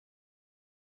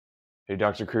Hey,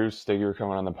 Dr. Kruse, thank you for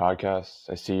coming on the podcast.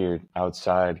 I see you're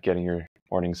outside getting your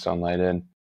morning sunlight in.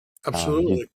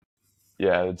 Absolutely.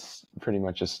 Yeah, it's pretty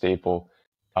much a staple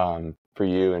for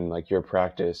you and like your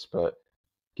practice. But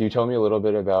can you tell me a little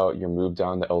bit about your move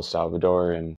down to El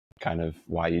Salvador and kind of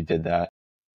why you did that?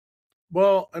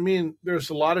 Well, I mean, there's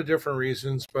a lot of different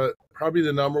reasons, but probably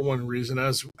the number one reason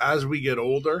as we get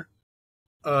older,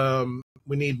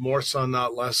 we need more sun,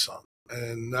 not less sun,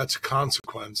 and that's a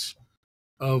consequence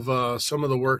of some of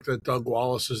the work that Doug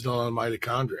Wallace has done on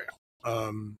mitochondria.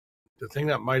 The thing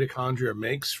that mitochondria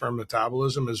makes from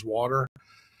metabolism is water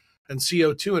and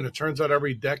CO2, and it turns out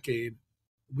every decade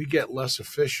we get less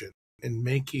efficient in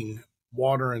making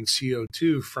water and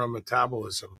CO2 from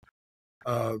metabolism.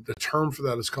 The term for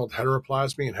that is called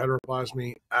heteroplasmy, and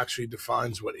heteroplasmy actually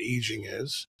defines what aging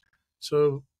is.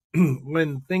 So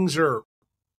when things are,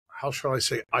 how shall I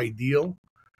say, ideal,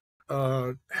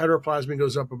 heteroplasmy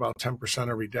goes up about 10%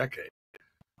 every decade.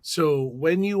 So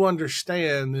when you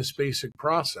understand this basic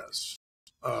process,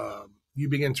 you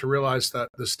begin to realize that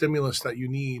the stimulus that you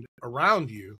need around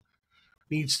you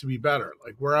needs to be better.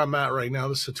 Like where I'm at right now,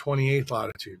 this is a 28th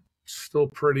latitude. Still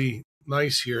pretty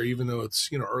nice here, even though it's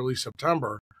early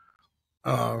September.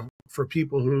 For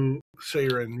people who say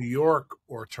you're in New York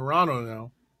or Toronto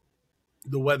now,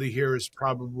 the weather here is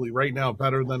probably right now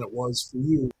better than it was for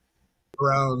you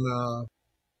around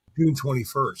June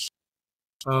 21st.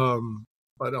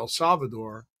 But El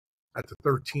Salvador at the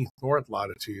 13th north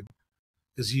latitude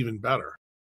is even better.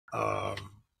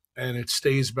 And it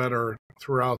stays better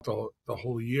throughout the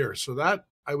whole year. So that,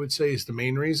 I would say, is the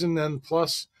main reason. And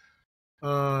plus,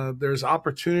 there's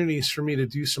opportunities for me to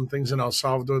do some things in El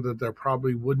Salvador that there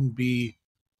probably wouldn't be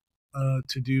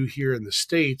to do here in the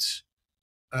States.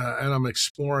 And I'm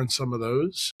exploring some of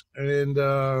those. And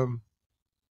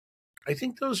I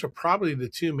think those are probably the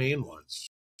two main ones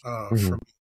for me.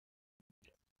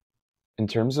 In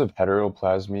terms of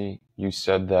heteroplasmy, you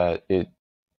said that it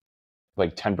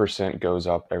like 10% goes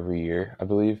up every year, I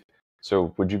believe.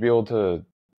 So would you be able to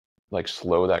like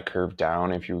slow that curve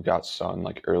down if you got sun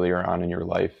like earlier on in your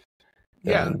life?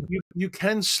 Yeah, you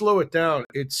can slow it down.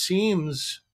 It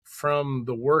seems from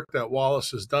the work that Wallace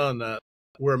has done that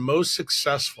we're most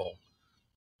successful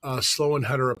slowing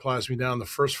heteroplasmy down the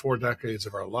first 4 decades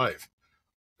of our life.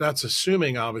 That's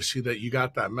assuming, obviously, that you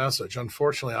got that message.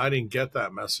 Unfortunately, I didn't get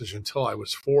that message until I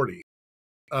was 40.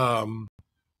 But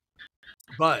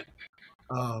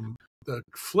the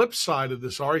flip side of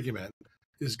this argument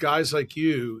is guys like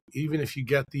you, even if you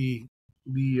get the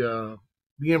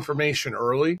information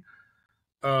early,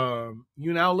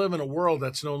 you now live in a world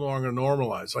that's no longer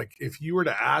normalized. Like if you were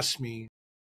to ask me,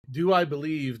 do I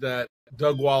believe that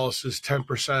Doug Wallace's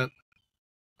 10%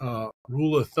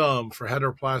 rule of thumb for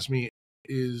heteroplasmy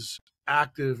is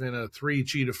active in a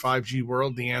 3G to 5G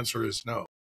world? The answer is no.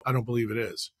 I don't believe it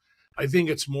is. I think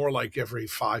it's more like every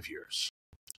 5 years.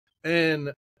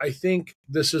 And I think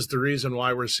this is the reason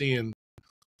why we're seeing,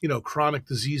 chronic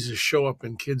diseases show up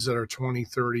in kids that are 20,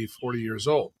 30, 40 years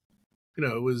old.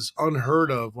 It was unheard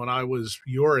of when I was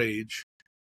your age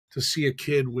to see a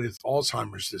kid with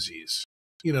Alzheimer's disease,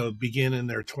 begin in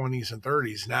their 20s and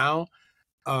 30s. Now,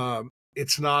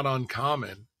 it's not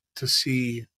uncommon to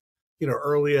see,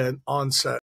 early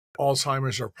onset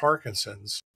Alzheimer's or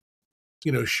Parkinson's,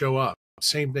 show up.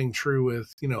 Same thing true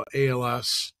with,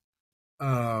 ALS.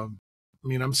 I'm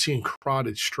seeing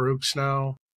carotid strokes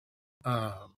now.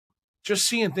 Just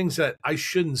seeing things that I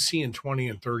shouldn't see in 20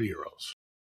 and 30-year-olds.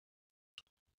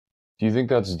 Do you think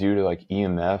that's due to like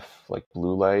EMF, like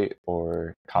blue light,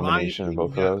 or combination of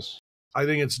both of those? I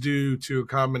think it's due to a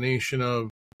combination of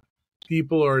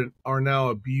people are now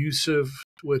abusive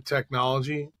with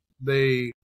technology.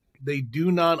 They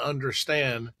do not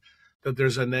understand that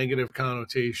there's a negative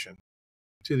connotation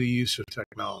to the use of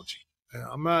technology.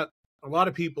 A lot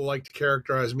of people like to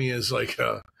characterize me as like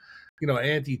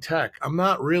anti-tech. I'm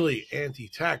not really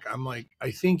anti-tech. I'm like,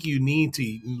 I think you need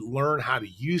to learn how to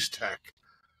use tech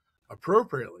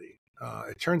appropriately.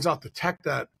 It turns out the tech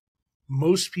that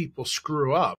most people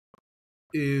screw up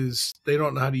is they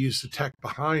don't know how to use the tech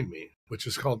behind me, which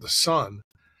is called the sun.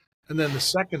 And then the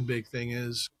second big thing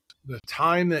is the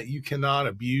time that you cannot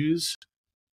abuse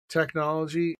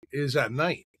technology is at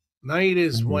night. Night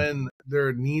is when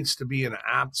there needs to be an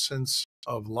absence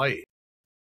of light.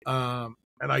 And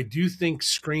I do think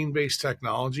screen-based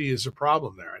technology is a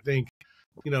problem there. I think,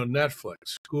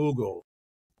 Netflix, Google,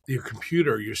 your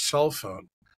computer, your cell phone,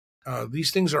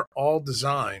 these things are all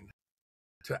designed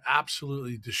to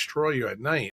absolutely destroy you at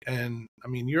night. And I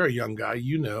mean, you're a young guy,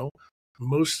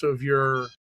 most of your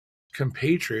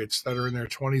compatriots that are in their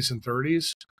 20s and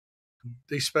 30s,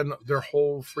 they spend their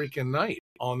whole freaking night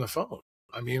on the phone.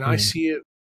 I mean, I see it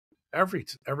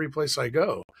every place I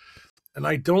go. And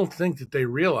I don't think that they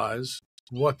realize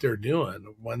what they're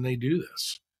doing when they do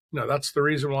this. That's the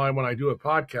reason why when I do a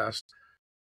podcast,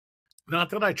 not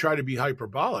that I try to be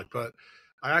hyperbolic, but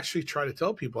I actually try to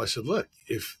tell people, I said, look,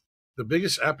 if the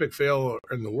biggest epic fail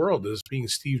in the world is being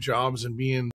Steve Jobs and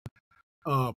being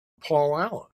Paul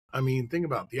Allen. I mean, think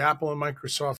about it. The Apple and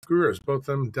Microsoft gurus. Both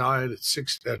of them died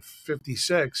at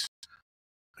 56,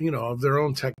 of their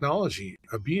own technology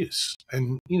abuse.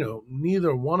 And,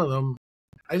 neither one of them,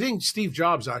 I think Steve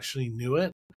Jobs actually knew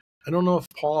it. I don't know if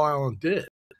Paul Allen did.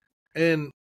 And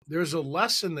there's a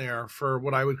lesson there for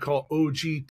what I would call OG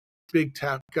big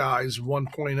tech guys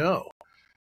 1.0.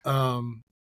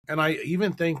 And I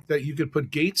even think that you could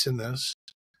put Gates in this,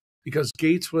 because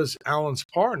Gates was Allen's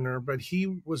partner, but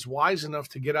he was wise enough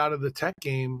to get out of the tech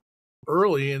game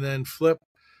early and then flip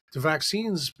to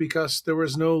vaccines because there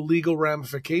was no legal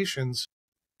ramifications,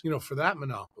 for that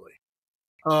monopoly.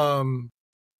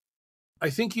 I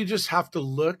think you just have to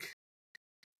look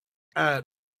at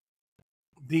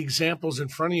the examples in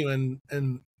front of you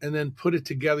and then put it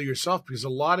together yourself, because a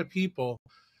lot of people,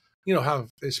 have,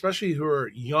 especially who are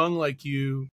young like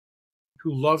you,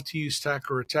 who love to use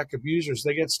tech or are tech abusers,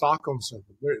 they get Stockholm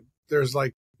syndrome. There's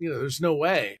there's no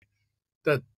way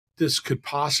that this could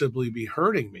possibly be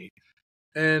hurting me.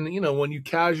 And, when you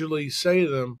casually say to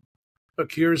them,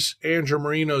 look, here's Andrew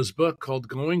Marino's book called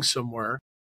Going Somewhere.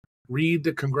 Read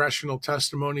the congressional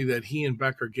testimony that he and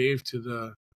Becker gave to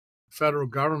the federal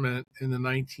government in the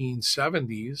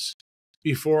 1970s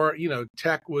before,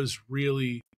 tech was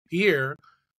really here.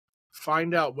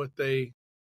 Find out what they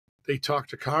talked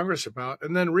to Congress about,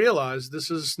 and then realize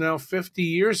this is now 50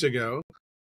 years ago.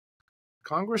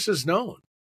 Congress is known.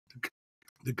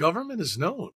 The government is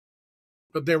known.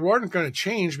 But they weren't going to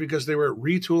change because they were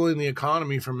retooling the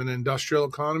economy from an industrial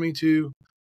economy to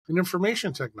an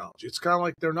information technology. It's kind of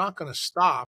like they're not going to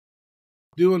stop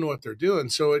doing what they're doing.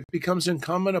 So it becomes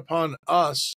incumbent upon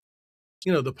us,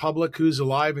 the public who's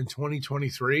alive in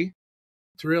 2023,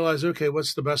 to realize, okay,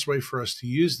 what's the best way for us to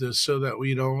use this so that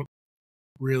we don't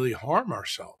really harm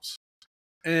ourselves.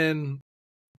 And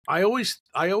I always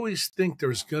think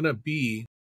there's going to be,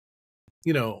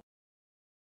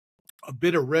 a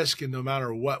bit of risk in no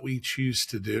matter what we choose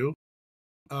to do.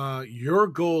 Your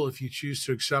goal, if you choose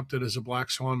to accept it as a black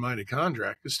swan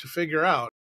mitochondriac, is to figure out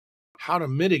how to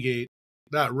mitigate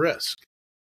that risk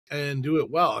and do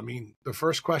it well. I mean, the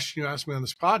first question you asked me on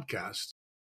this podcast,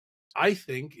 I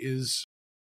think, is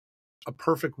a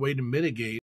perfect way to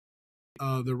mitigate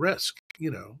the risk.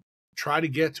 Try to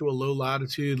get to a low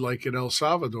latitude like in El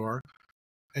Salvador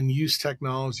and use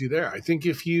technology there. I think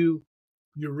if you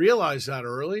realize that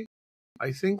early,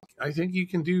 I think you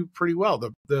can do pretty well.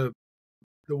 The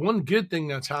one good thing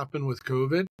that's happened with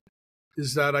COVID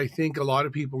is that I think a lot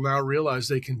of people now realize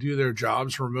they can do their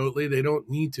jobs remotely. They don't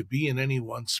need to be in any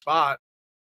one spot.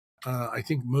 I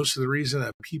think most of the reason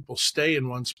that people stay in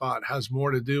one spot has more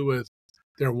to do with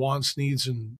their wants, needs,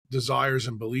 and desires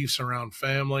and beliefs around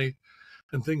family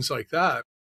and things like that.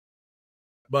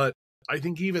 But I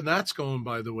think even that's going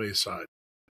by the wayside,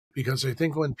 because I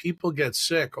think when people get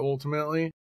sick,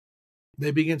 ultimately,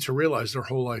 they begin to realize their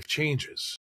whole life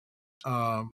changes.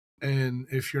 And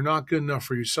if you're not good enough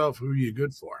for yourself, who are you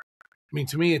good for? I mean,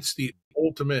 to me, it's the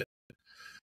ultimate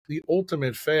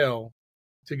fail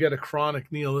to get a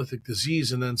chronic Neolithic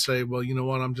disease and then say, well, you know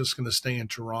what, I'm just going to stay in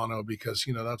Toronto because,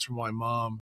 that's where my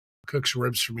mom cooks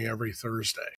ribs for me every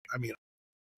Thursday. I mean,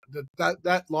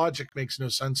 that logic makes no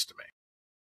sense to me.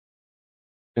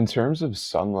 In terms of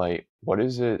sunlight, what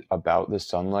is it about the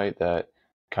sunlight that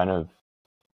kind of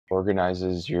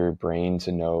organizes your brain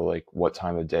to know like what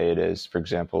time of day it is? For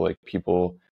example, like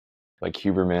people like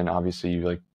Huberman, obviously you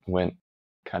like went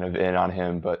kind of in on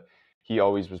him, but he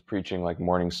always was preaching like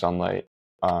morning sunlight.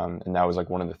 And that was like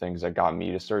one of the things that got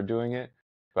me to start doing it.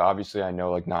 But obviously I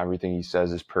know like not everything he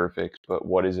says is perfect, but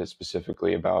what is it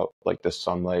specifically about like the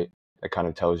sunlight that kind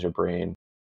of tells your brain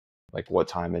like what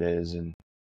time it is? And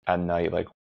at night, like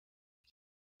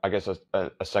I guess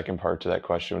a second part to that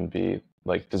question would be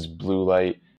like, does blue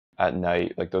light at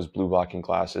night, like those blue blocking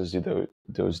glasses, do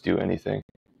those do anything?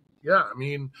 Yeah, I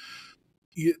mean,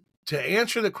 to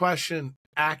answer the question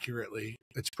accurately,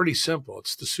 it's pretty simple.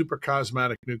 It's the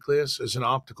supracosmatic nucleus is an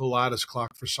optical lattice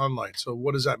clock for sunlight. So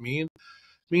what does that mean?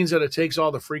 It means that it takes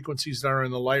all the frequencies that are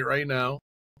in the light right now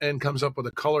and comes up with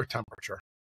a color temperature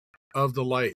of the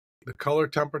light. The color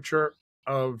temperature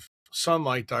of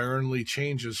sunlight diurnally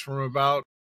changes from about,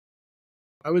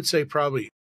 I would say, probably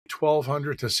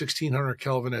 1200 to 1600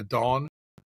 Kelvin at dawn,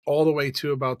 all the way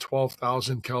to about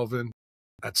 12,000 Kelvin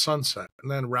at sunset.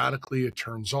 And then radically it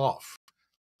turns off.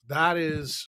 that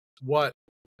is what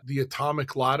the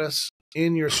atomic lattice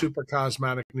in your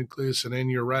suprachiasmatic nucleus and in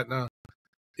your retina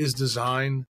is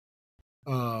designed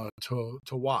to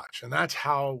watch. And that's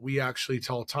how we actually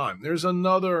tell time. There's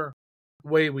another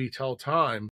way we tell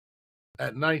time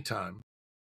at nighttime.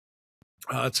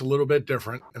 It's a little bit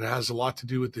different. It has a lot to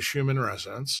do with the Schumann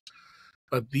resonance.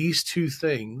 But these two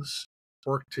things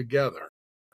work together.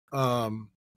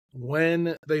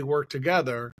 When they work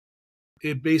together,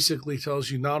 it basically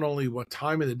tells you not only what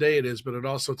time of the day it is, but it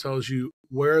also tells you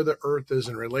where the Earth is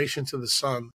in relation to the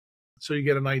sun. So you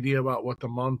get an idea about what the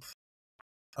month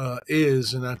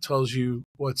is, and that tells you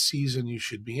what season you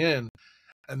should be in.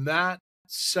 And that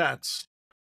sets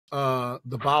the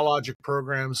biologic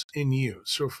programs in you.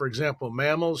 So, for example,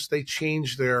 mammals, they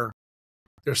change their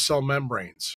cell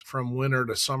membranes from winter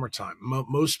to summertime.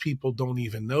 Most people don't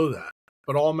even know that,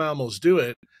 but all mammals do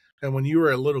it. And when you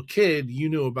were a little kid, you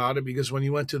knew about it because when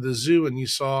you went to the zoo and you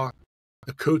saw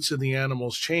the coats of the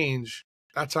animals change,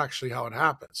 that's actually how it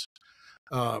happens.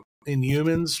 In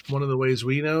humans, one of the ways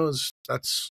we know is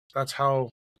that's how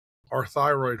our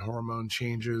thyroid hormone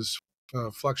changes,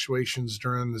 fluctuations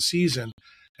during the season.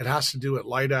 It has to do with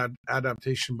light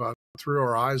adaptation, but through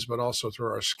our eyes, but also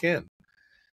through our skin.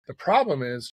 The problem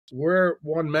is we're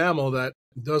one mammal that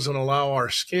doesn't allow our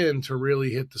skin to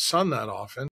really hit the sun that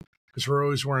often because we're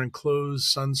always wearing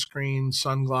clothes, sunscreen,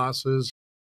 sunglasses,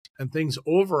 and things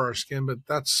over our skin. But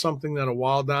that's something that a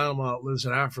wild animal that lives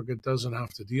in Africa doesn't have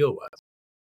to deal with.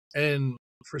 And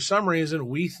for some reason,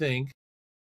 we think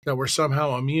that we're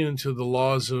somehow immune to the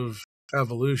laws of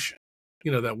evolution,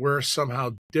 that we're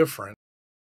somehow different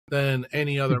than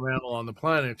any other mammal on the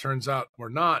planet. It turns out we're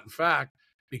not. In fact,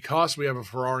 because we have a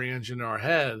Ferrari engine in our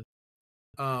head,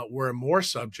 we're more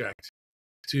subject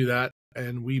to that,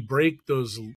 and we break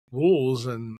those rules.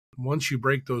 And once you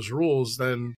break those rules,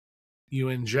 then you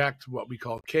inject what we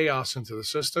call chaos into the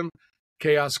system.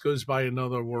 Chaos goes by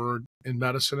another word in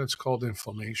medicine. It's called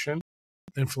inflammation.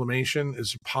 Inflammation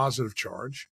is a positive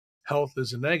charge. Health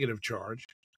is a negative charge.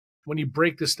 When you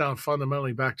break this down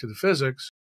fundamentally back to the physics,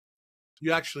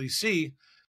 you actually see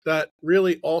that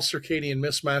really all circadian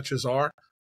mismatches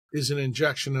is an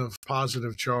injection of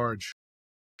positive charge,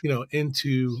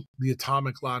 into the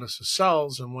atomic lattice of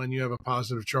cells. And when you have a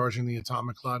positive charge in the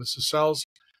atomic lattice of cells,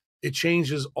 it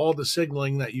changes all the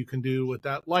signaling that you can do with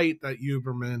that light that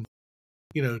Huberman,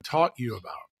 taught you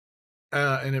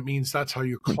about. And it means that's how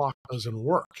your clock doesn't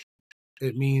work.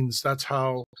 It means that's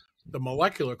how the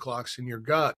molecular clocks in your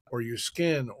gut or your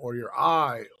skin or your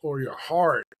eye or your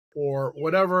heart or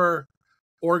whatever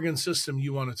organ system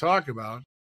you want to talk about,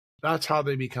 that's how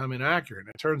they become inaccurate.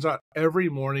 It turns out every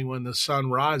morning when the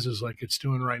sun rises like it's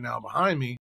doing right now behind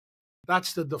me,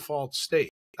 that's the default state.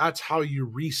 That's how you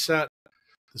reset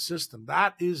the system.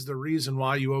 That is the reason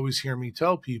why you always hear me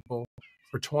tell people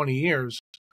for 20 years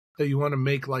that you want to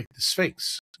make like the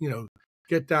Sphinx.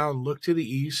 Get down, look to the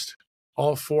east,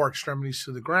 all four extremities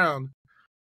to the ground,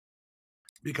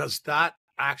 because that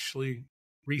actually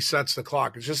resets the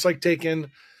clock. It's just like taking,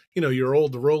 your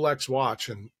old Rolex watch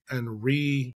and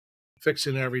refixing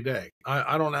it every day.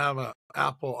 I don't have an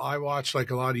Apple iWatch like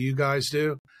a lot of you guys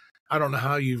do. I don't know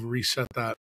how you reset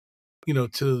that,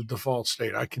 to the default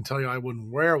state. I can tell you I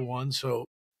wouldn't wear one, so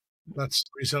that's the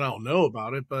reason I don't know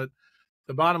about it. But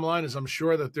the bottom line is I'm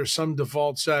sure that there's some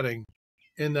default setting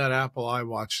in that Apple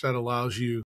iWatch that allows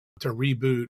you to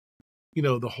reboot,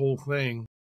 the whole thing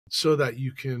so that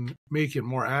you can make it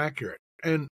more accurate.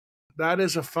 And that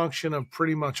is a function of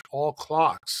pretty much all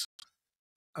clocks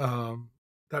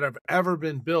that have ever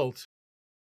been built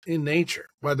in nature,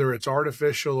 whether it's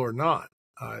artificial or not.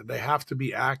 They have to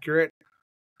be accurate,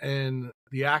 and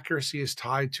the accuracy is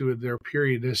tied to their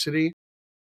periodicity.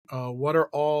 What are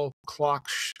all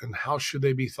clocks and how should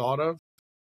they be thought of?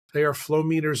 They are flow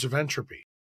meters of entropy.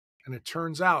 And it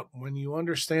turns out when you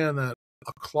understand that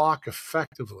a clock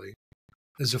effectively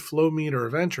is a flow meter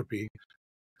of entropy,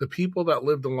 the people that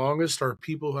live the longest are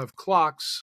people who have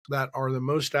clocks that are the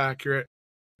most accurate,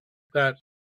 that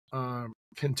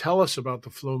can tell us about the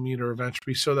flow meter of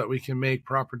entropy so that we can make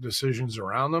proper decisions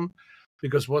around them.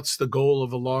 Because what's the goal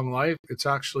of a long life? It's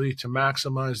actually to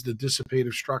maximize the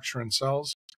dissipative structure in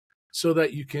cells so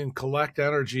that you can collect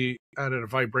energy at a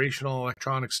vibrational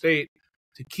electronic state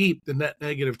to keep the net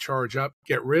negative charge up,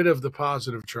 get rid of the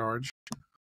positive charge,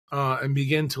 and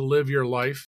begin to live your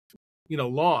life,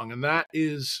 long. And that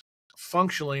is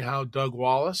functionally how Doug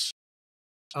Wallace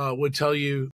would tell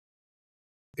you,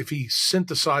 if he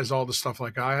synthesized all the stuff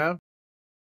like I have,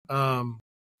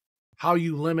 how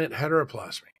you limit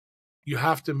heteroplasmy. You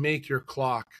have to make your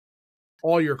clock,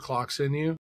 all your clocks in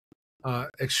you,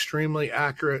 extremely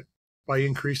accurate by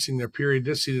increasing their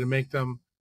periodicity to make them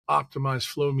optimize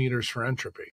flow meters for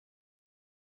entropy.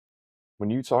 When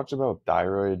you talked about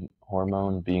thyroid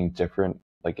hormone being different,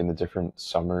 like in the different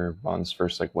summer months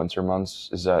versus like winter months,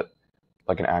 is that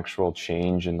like an actual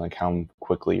change in like how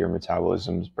quickly your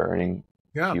metabolism is burning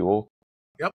Yeah. fuel?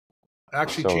 Yep.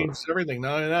 Actually So, changes everything.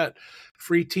 Not only that,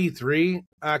 free T3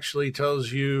 actually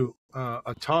tells you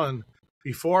a ton.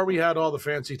 Before we had all the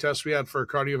fancy tests we had for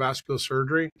cardiovascular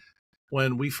surgery,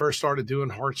 when we first started doing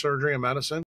heart surgery and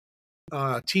medicine,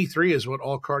 T3 is what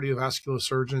all cardiovascular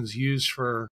surgeons use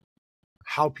for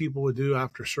how people would do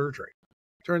after surgery.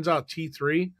 Turns out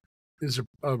T3 is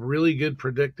a really good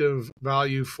predictive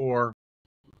value for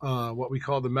what we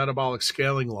call the metabolic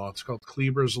scaling law. It's called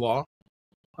Kleber's law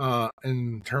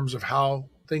in terms of how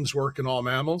things work in all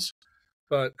mammals.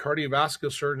 But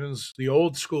cardiovascular surgeons, the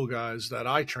old school guys that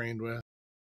I trained with,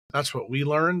 that's what we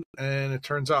learned. And it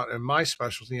turns out in my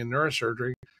specialty in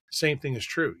neurosurgery, same thing is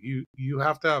true. You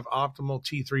have to have optimal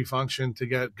T3 function to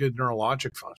get good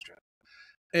neurologic function.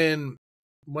 And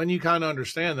when you kind of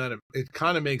understand that, it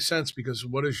kind of makes sense, because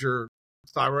what is your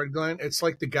thyroid gland? It's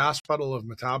like the gas pedal of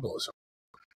metabolism.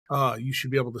 You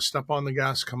should be able to step on the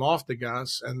gas, come off the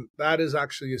gas, and that is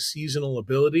actually a seasonal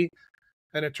ability.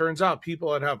 And it turns out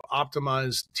people that have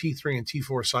optimized T3 and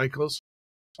T4 cycles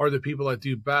are the people that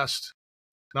do best,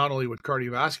 not only with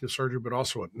cardiovascular surgery, but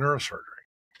also with neurosurgery.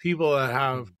 People that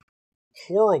have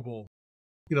horrible,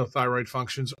 thyroid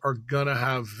functions are going to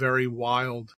have very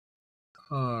wild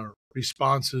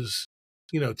responses,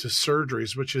 to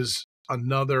surgeries, which is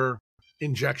another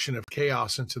injection of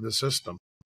chaos into the system.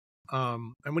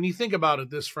 And when you think about it,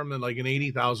 this from like an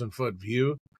 80,000 foot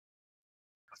view,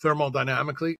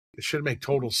 thermodynamically, it should make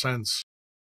total sense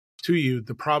to you.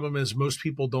 The problem is most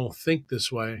people don't think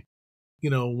this way,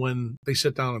 when they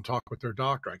sit down and talk with their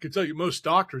doctor. I can tell you most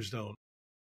doctors don't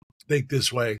think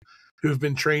this way who've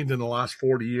been trained in the last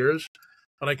 40 years.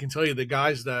 But I can tell you the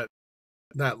guys that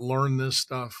learned this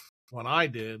stuff when I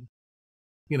did,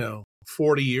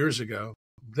 40 years ago,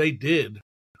 they did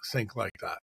think like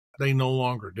that. They no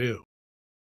longer do.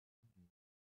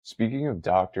 speaking of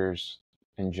doctors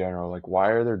in general, like why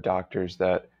are there doctors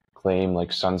that claim like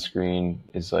sunscreen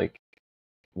is like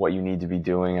what you need to be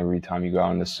doing every time you go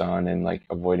out in the sun and like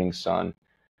avoiding sun?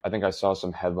 I think I saw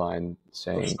some headline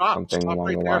saying something along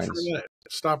right the there for a lines. minute.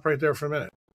 Stop right there for a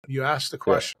minute. You asked the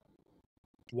question,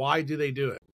 why do they do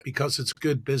it? Because it's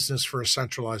good business for a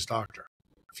centralized doctor.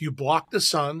 If you block the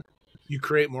sun, you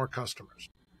create more customers.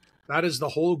 That is the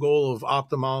whole goal of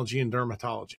ophthalmology and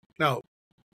dermatology. Now,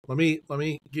 let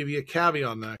me give you a caveat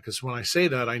on that, because when I say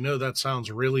that, I know that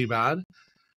sounds really bad.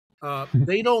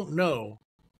 They don't know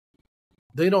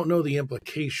the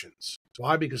implications.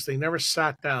 Why? Because they never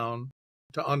sat down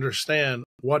to understand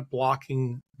what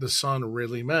blocking the sun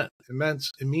really meant.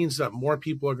 It means that more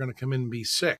people are going to come in and be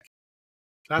sick.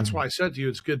 That's why I said to you,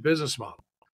 it's a good business model.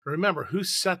 Remember, who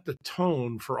set the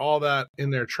tone for all that in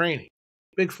their training?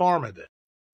 Big Pharma did.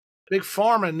 Big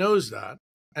Pharma knows that,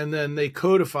 and then they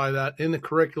codify that in the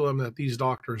curriculum that these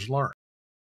doctors learn.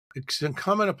 It's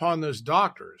incumbent upon those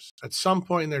doctors at some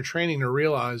point in their training to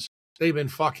realize they've been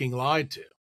fucking lied to.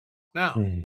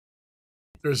 Now,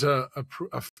 there's a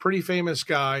pretty famous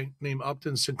guy named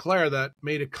Upton Sinclair that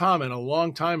made a comment a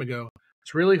long time ago.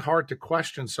 It's really hard to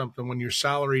question something when your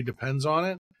salary depends on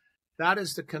it. That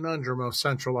is the conundrum of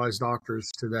centralized doctors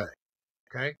today.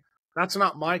 Okay? That's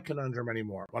not my conundrum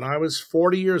anymore. When I was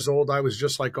 40 years old, I was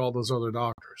just like all those other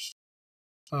doctors.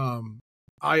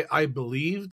 I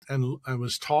believed and I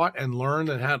was taught and learned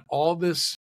and had all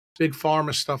this big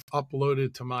pharma stuff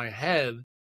uploaded to my head,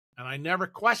 and I never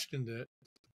questioned it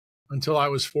until I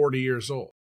was 40 years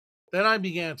old. Then I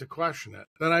began to question it.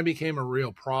 Then I became a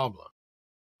real problem.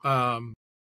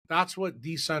 That's what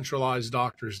decentralized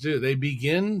doctors do. They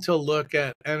begin to look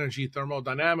at energy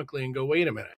thermodynamically and go, wait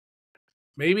a minute.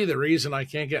 Maybe the reason I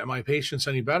can't get my patients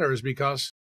any better is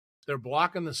because they're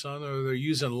blocking the sun or they're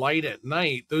using light at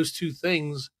night. Those two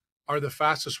things are the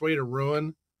fastest way to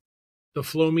ruin the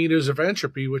flow meters of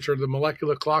entropy, which are the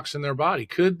molecular clocks in their body.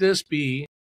 Could this be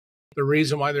the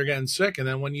reason why they're getting sick? And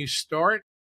then when you start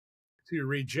to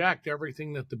reject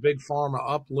everything that the big pharma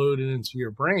uploaded into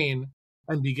your brain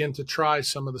and begin to try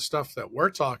some of the stuff that we're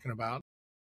talking about,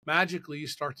 magically you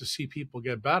start to see people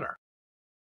get better.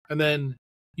 And then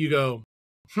you go,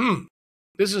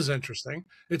 this is interesting.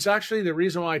 It's actually the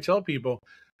reason why I tell people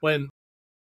when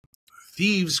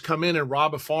thieves come in and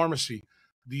rob a pharmacy,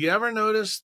 do you ever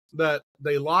notice that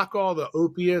they lock all the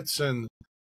opiates and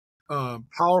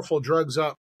powerful drugs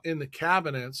up in the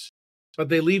cabinets, but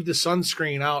they leave the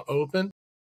sunscreen out open?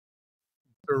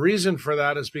 The reason for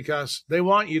that is because they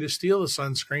want you to steal the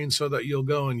sunscreen so that you'll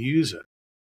go and use it,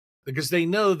 because they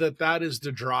know that that is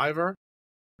the driver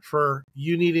for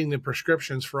you needing the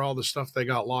prescriptions for all the stuff they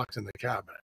got locked in the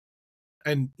cabinet.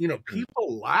 And,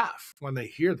 people laugh when they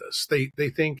hear this. They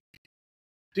think,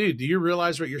 dude, do you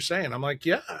realize what you're saying? I'm like,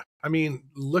 yeah. I mean,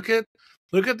 look at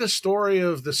the story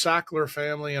of the Sackler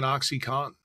family and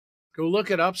OxyContin. Go look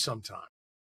it up sometime.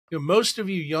 Most of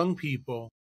you young people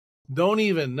don't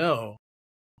even know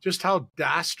just how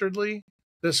dastardly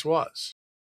this was.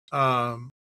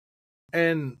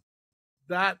 And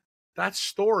that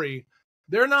story,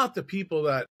 they're not the people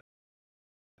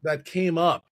that came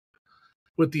up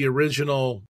with the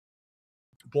original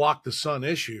Block the Sun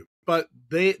issue, but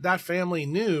that family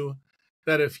knew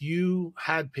that if you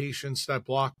had patients that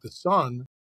blocked the sun,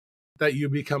 that you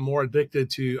become more addicted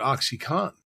to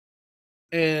OxyContin.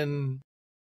 And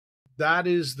that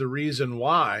is the reason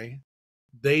why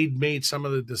they made some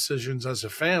of the decisions as a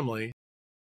family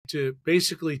to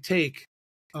basically take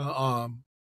a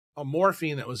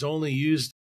morphine that was only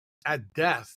used at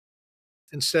death.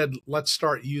 Instead, let's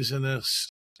start using this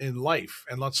in life,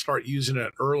 and let's start using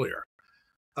it earlier.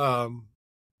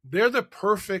 They're the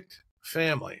perfect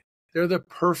family. They're the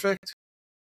perfect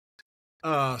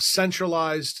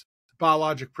centralized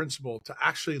biologic principle to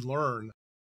actually learn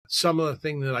some of the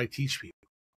things that I teach people.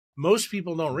 Most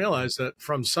people don't realize that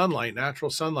from sunlight, natural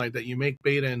sunlight, that you make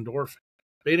beta endorphin.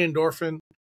 Beta endorphin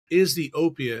is the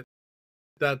opiate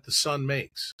that the sun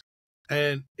makes.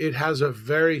 And it has a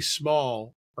very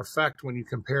small effect when you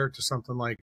compare it to something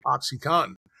like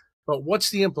OxyContin. But what's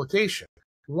the implication?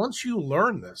 Once you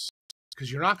learn this,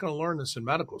 because you're not going to learn this in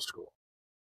medical school,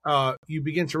 you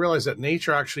begin to realize that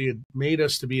nature actually made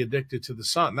us to be addicted to the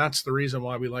sun. That's the reason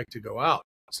why we like to go out.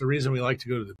 It's the reason we like to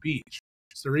go to the beach.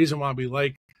 It's the reason why we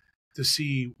like to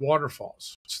see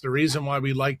waterfalls. It's the reason why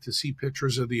we like to see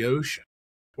pictures of the ocean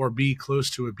or be close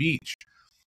to a beach,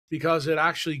 because it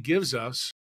actually gives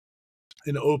us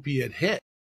an opiate hit.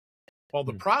 Well,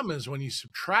 the problem is when you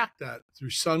subtract that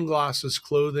through sunglasses,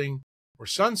 clothing, or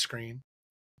sunscreen,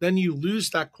 then you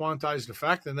lose that quantized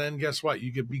effect. And then guess what?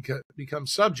 You could become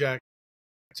subject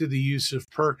to the use of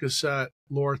Percocet,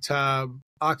 Lortab,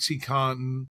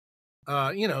 OxyContin.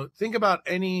 Think about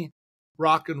any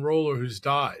rock and roller who's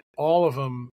died. All of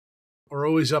them are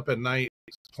always up at night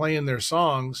playing their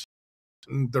songs.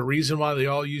 And the reason why they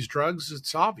all use drugs,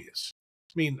 it's obvious.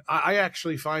 I mean, I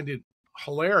actually find it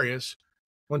hilarious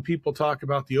when people talk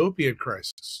about the opiate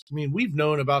crisis. I mean, we've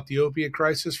known about the opiate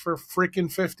crisis for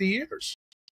freaking 50 years.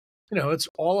 It's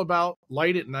all about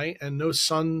light at night and no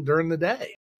sun during the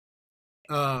day.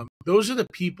 Those are the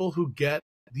people who get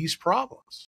these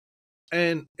problems.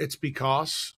 And it's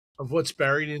because of what's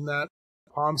buried in that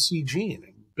POMC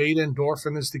gene. Beta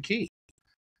endorphin is the key.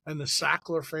 And the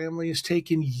Sackler family is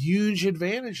taking huge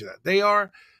advantage of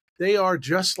that. They are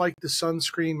just like the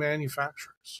sunscreen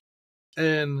manufacturers.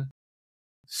 And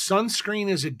sunscreen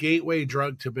is a gateway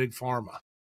drug to big pharma.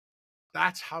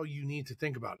 That's how you need to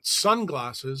think about it.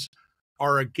 Sunglasses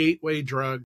are a gateway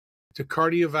drug to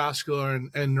cardiovascular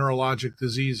and neurologic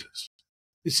diseases.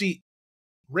 You see,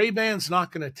 Ray-Ban's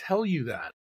not going to tell you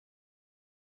that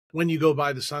when you go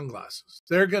buy the sunglasses.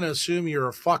 They're going to assume you're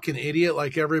a fucking idiot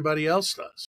like everybody else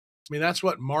does. I mean, that's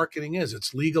what marketing is.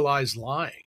 It's legalized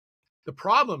lying. The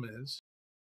problem is,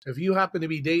 if you happen to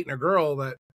be dating a girl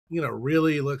that,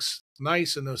 really looks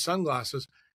nice in those sunglasses,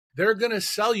 they're going to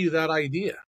sell you that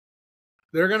idea.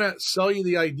 They're going to sell you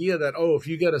the idea that, if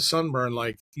you get a sunburn,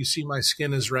 like you see my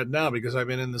skin is red now because I've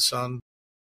been in the sun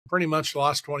pretty much the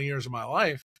last 20 years of my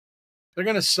life. They're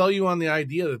going to sell you on the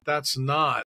idea that that's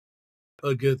not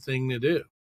a good thing to do.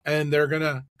 And they're going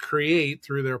to create,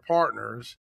 through their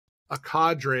partners, a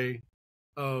cadre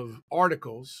of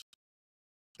articles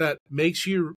that makes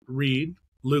you read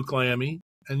Luke Lammy,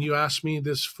 and you ask me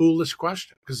this foolish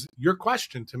question. Because your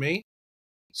question to me,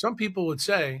 some people would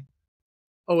say,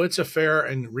 it's a fair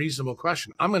and reasonable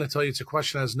question. I'm going to tell you it's a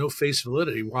question that has no face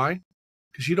validity. Why?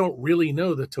 Because you don't really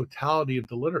know the totality of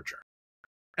the literature.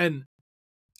 And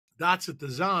that's a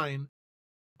design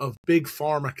of big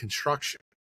pharma construction.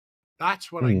 That's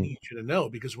what I need you to know,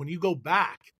 because when you go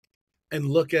back and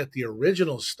look at the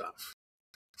original stuff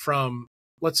from,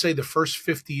 let's say, the first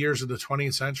 50 years of the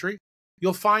 20th century,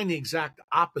 you'll find the exact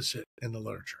opposite in the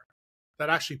literature. That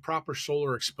actually proper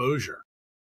solar exposure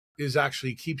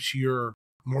actually keeps your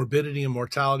morbidity and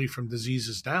mortality from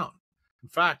diseases down. In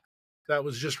fact, that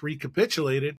was just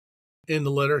recapitulated in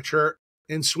the literature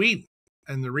in Sweden.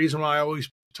 And the reason why I always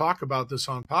talk about this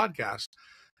on podcasts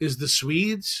is the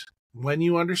Swedes, when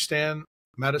you understand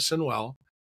medicine well,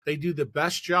 They do the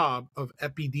best job of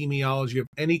epidemiology of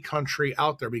any country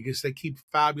out there because they keep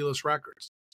fabulous records.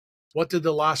 What did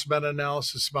the last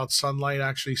meta-analysis about sunlight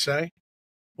actually say?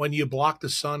 When you block the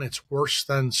sun, it's worse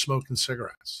than smoking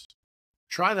cigarettes.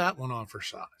 Try that one on for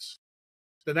size.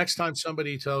 The next time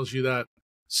somebody tells you that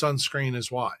sunscreen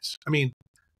is wise. I mean,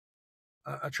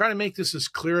 I try to make this as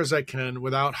clear as I can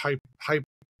without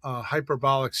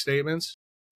hyperbolic statements.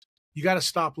 You got to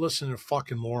stop listening to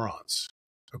fucking morons,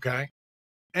 okay?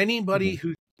 Anybody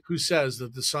who says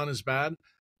that the sun is bad,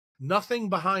 nothing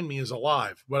behind me is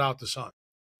alive without the sun.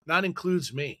 That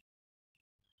includes me.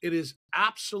 It is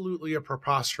absolutely a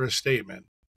preposterous statement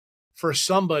for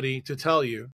somebody to tell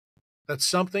you that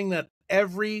something that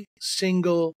every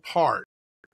single part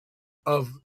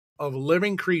of a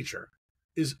living creature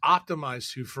is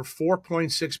optimized to for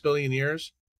 4.6 billion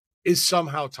years is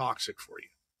somehow toxic for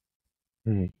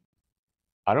you.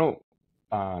 I don't,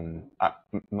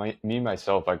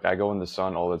 myself, like I go in the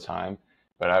sun all the time,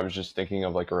 but I was just thinking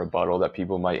of like a rebuttal that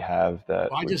people might have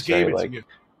that I would just say gave it like, to you.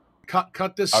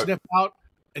 Cut this snip out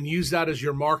and use that as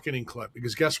your marketing clip,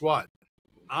 because guess what?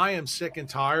 I am sick and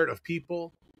tired of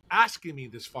people asking me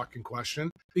this fucking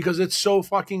question because it's so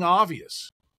fucking obvious.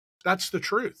 That's the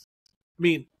truth. I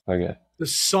mean, okay. The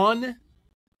sun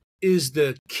is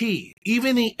the key.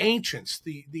 Even the ancients,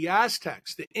 the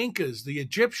Aztecs, the Incas, the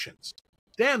Egyptians.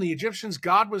 Damn, the Egyptians'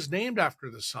 god was named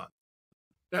after the sun.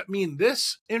 I mean,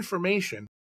 this information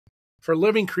for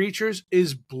living creatures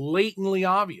is blatantly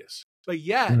obvious. But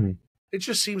yet, it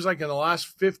just seems like in the last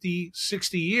 50,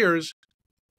 60 years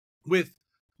with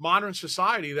modern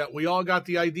society that we all got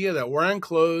the idea that wearing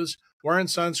clothes, wearing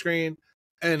sunscreen,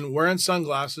 and wearing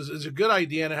sunglasses is a good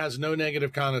idea and it has no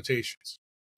negative connotations.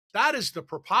 That is the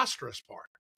preposterous part.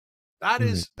 That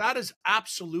is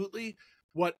absolutely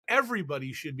what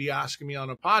everybody should be asking me on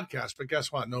a podcast. But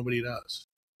guess what? Nobody does.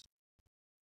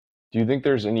 Do you think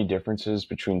there's any differences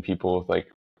between people with like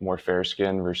more fair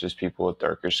skin versus people with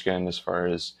darker skin as far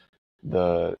as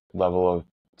the level of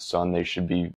sun they should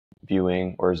be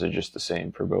viewing, or is it just the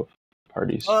same for both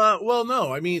parties? Well,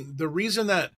 no. I mean, the reason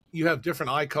that you have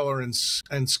different eye color and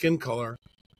skin color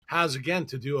has, again,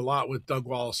 to do a lot with Doug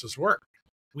Wallace's work.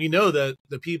 We know that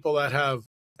the people that have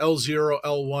L0,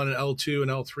 L1, and L2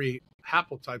 and L3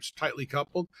 haplotypes tightly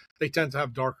coupled, they tend to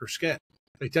have darker skin.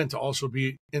 They tend to also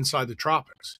be inside the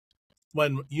tropics.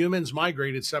 When humans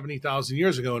migrated 70,000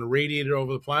 years ago and radiated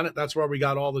over the planet, that's where we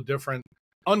got all the different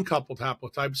uncoupled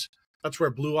haplotypes. That's where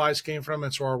blue eyes came from.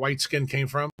 That's where our white skin came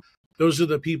from. Those are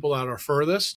the people that are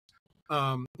furthest.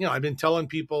 I've been telling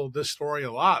people this story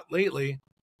a lot lately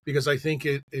because I think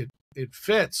it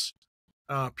fits.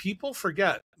 People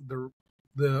forget the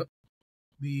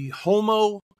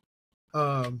Homo,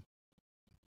 I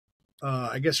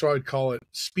guess what I would call it,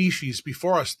 species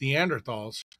before us,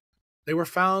 Neanderthals. They were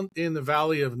found in the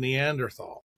Valley of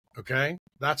Neanderthal. Okay,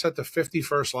 that's at the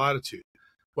 51st latitude.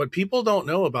 What people don't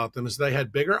know about them is they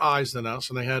had bigger eyes than us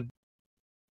and they had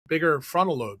bigger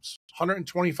frontal lobes,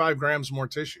 125 grams more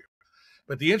tissue.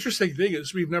 But the interesting thing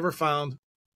is we've never found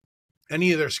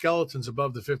any of their skeletons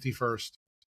above the 51st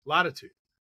latitude.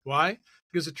 Why?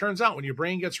 Because it turns out when your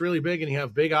brain gets really big and you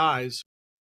have big eyes,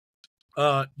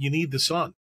 you need the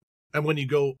sun. And when you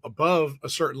go above a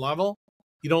certain level,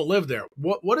 you don't live there.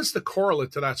 What is the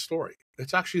correlate to that story?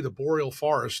 It's actually the boreal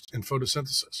forest in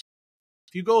photosynthesis.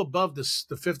 If you go above the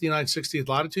 59th, 60th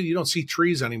latitude, you don't see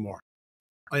trees anymore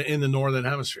in the northern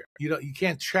hemisphere. You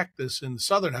can't check this in the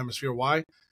southern hemisphere. Why?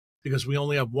 Because we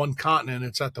only have one continent.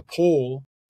 It's at the pole.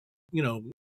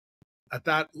 At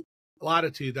that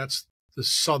latitude, that's the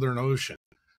Southern Ocean.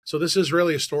 So this is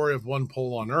really a story of one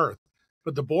pole on Earth.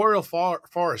 But the boreal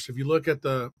forest, if you look at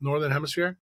the northern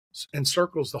hemisphere,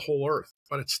 encircles the whole Earth,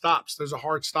 but it stops. There's a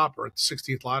hard stopper at the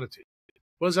 60th latitude.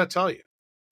 What does that tell you?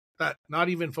 That not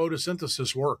even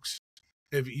photosynthesis works.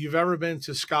 If you've ever been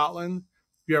to Scotland,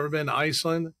 if you've ever been to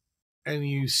Iceland, and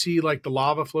you see like the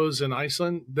lava flows in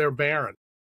Iceland, they're barren.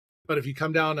 But if you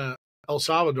come down to El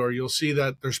Salvador, you'll see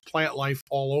that there's plant life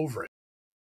all over it.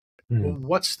 Well,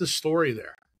 what's the story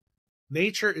there?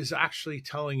 Nature is actually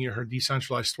telling you her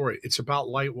decentralized story. It's about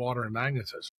light, water, and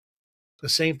magnetism. The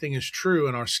same thing is true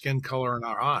in our skin color and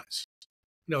our eyes.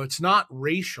 It's not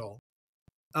racial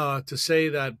to say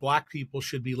that black people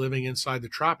should be living inside the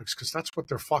tropics because that's what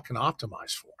they're fucking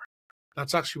optimized for.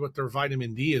 That's actually what their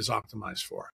vitamin D is optimized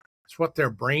for. It's what their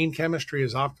brain chemistry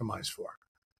is optimized for.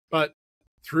 But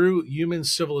through human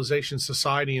civilization,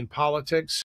 society, and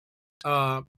politics,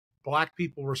 black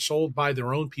people were sold by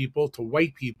their own people to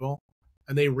white people,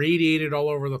 and they radiated all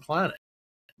over the planet.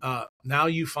 Now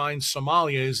you find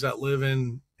Somalis that live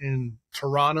in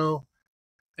Toronto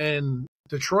and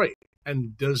Detroit,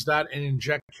 And does that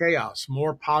inject chaos?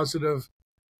 More positive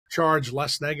charge,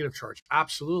 less negative charge?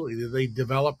 Absolutely. Do they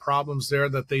develop problems there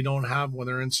that they don't have when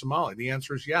they're in Somalia? The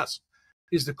answer is yes.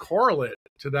 Is the correlate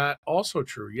to that also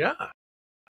true? Yeah.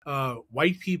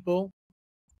 White people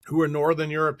who are Northern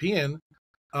European,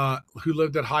 who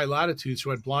lived at high latitudes, who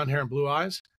had blonde hair and blue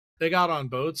eyes, they got on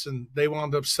boats and they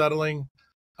wound up settling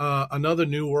another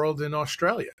new world in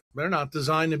Australia. They're not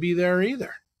designed to be there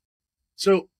either.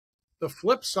 So the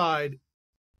flip side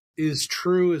is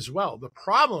true as well. The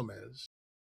problem is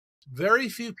very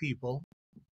few people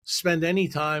spend any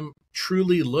time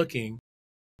truly looking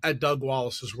at Doug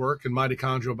Wallace's work in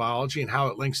mitochondrial biology and how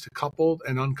it links to coupled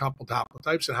and uncoupled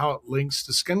haplotypes and how it links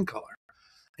to skin color.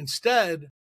 Instead,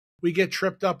 we get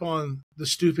tripped up on the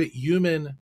stupid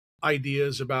human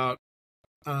ideas about,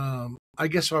 I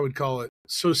guess I would call it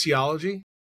sociology,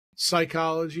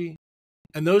 psychology,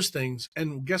 and those things.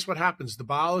 And guess what happens? The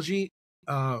biology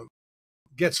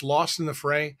gets lost in the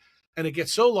fray, and it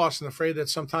gets so lost in the fray that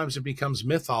sometimes it becomes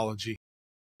mythology.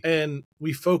 And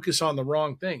we focus on the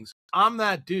wrong things. I'm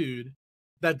that dude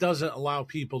that doesn't allow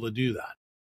people to do that.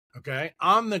 Okay.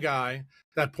 I'm the guy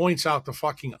that points out the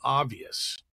fucking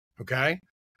obvious. Okay.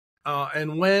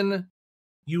 And when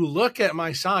you look at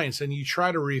my science and you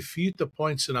try to refute the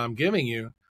points that I'm giving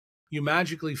you, you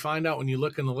magically find out when you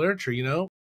look in the literature, you know,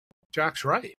 Jack's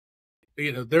right.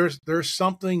 You know, there's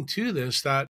something to this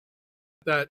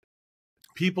that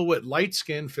people with light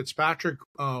skin, Fitzpatrick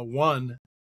 1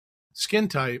 skin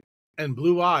type, and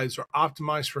blue eyes are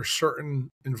optimized for certain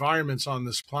environments on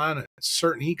this planet,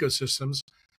 certain ecosystems.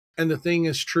 And the thing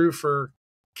is true for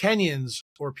Kenyans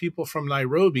or people from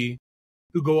Nairobi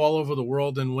who go all over the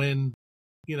world and win,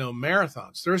 you know,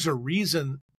 marathons. There's a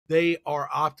reason they are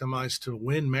optimized to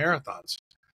win marathons,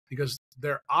 because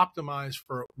they're optimized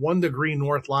for 1 degree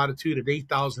north latitude at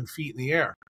 8,000 feet in the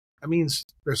air. That means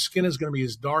their skin is going to be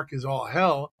as dark as all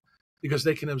hell because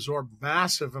they can absorb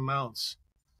massive amounts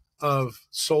of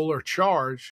solar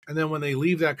charge. And then when they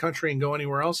leave that country and go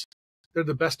anywhere else, they're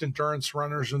the best endurance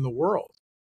runners in the world.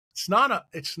 It's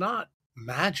not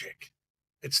magic.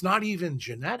 It's not even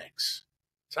genetics.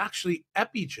 It's actually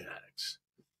epigenetics.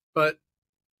 But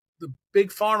the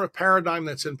big pharma paradigm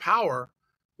that's in power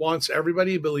wants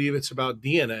everybody to believe it's about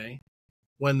DNA,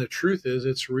 when the truth is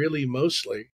it's really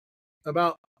mostly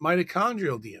about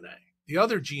mitochondrial DNA, the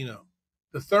other genome,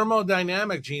 the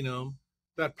thermodynamic genome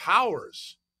that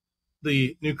powers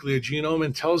the nuclear genome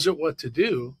and tells it what to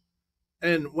do.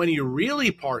 And when you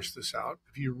really parse this out,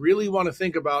 if you really want to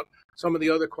think about some of the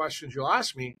other questions you'll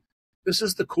ask me, this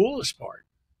is the coolest part.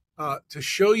 To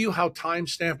show you how time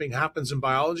stamping happens in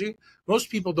biology,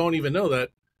 most people don't even know that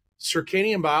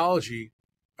circadian biology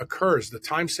occurs, the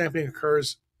time stamping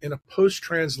occurs in a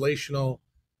post-translational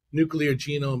nuclear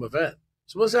genome event.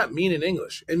 So what does that mean in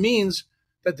English? It means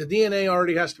that the DNA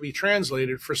already has to be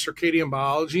translated for circadian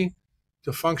biology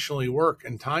to functionally work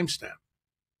and timestamp.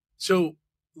 So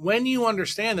when you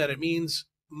understand that, it means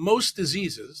most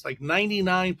diseases, like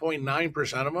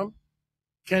 99.9% of them,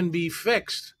 can be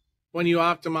fixed when you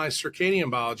optimize circadian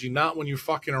biology, not when you're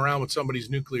fucking around with somebody's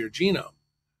nuclear genome.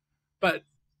 But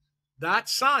that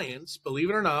science, believe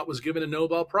it or not, was given a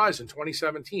Nobel Prize in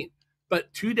 2017.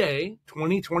 But today,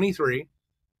 2023,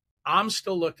 I'm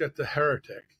still looked at the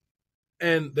heretic.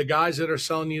 And the guys that are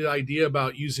selling you the idea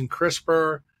about using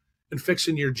CRISPR and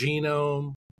fixing your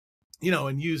genome, you know,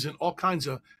 and using all kinds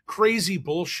of crazy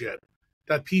bullshit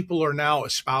that people are now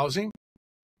espousing,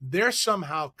 they're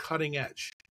somehow cutting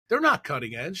edge. They're not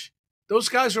cutting edge. Those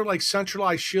guys are like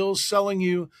centralized shills selling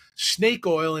you snake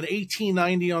oil in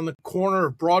 1890 on the corner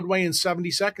of Broadway and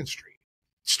 72nd Street.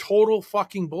 It's total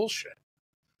fucking bullshit.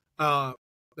 The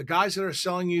guys that are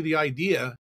selling you the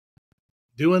idea,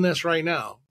 doing this right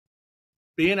now,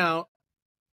 being out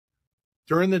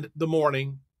during the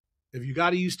morning, if you got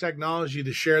to use technology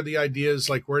to share the ideas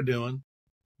like we're doing,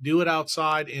 do it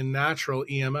outside in natural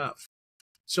EMF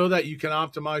so that you can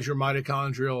optimize your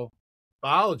mitochondrial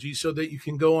biology so that you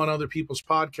can go on other people's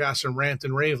podcasts and rant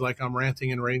and rave like I'm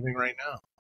ranting and raving right now.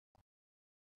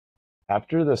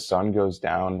 After the sun goes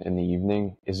down in the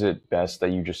evening, is it best that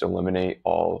you just eliminate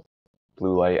all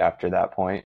blue light after that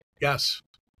point? Yes.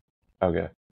 Okay.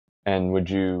 And would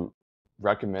you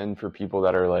recommend for people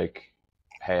that are like,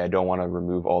 hey, I don't want to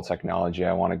remove all technology,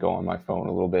 I want to go on my phone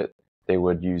a little bit, they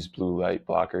would use blue light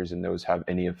blockers and those have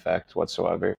any effect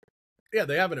whatsoever? Yeah,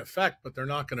 they have an effect, but they're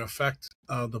not going to affect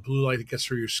the blue light that gets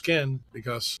through your skin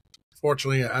because,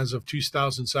 fortunately, as of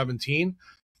 2017,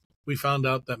 we found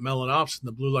out that melanopsin,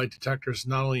 the blue light detector, is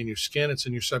not only in your skin, it's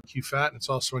in your sub-Q fat, and it's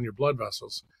also in your blood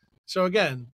vessels. So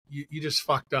again, you just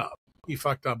fucked up. You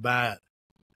fucked up bad.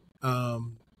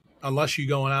 Unless you're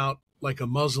going out like a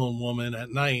Muslim woman at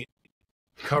night,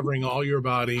 covering all your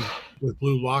body with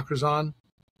blue blockers on,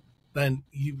 then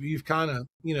you've kind of,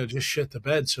 just shit the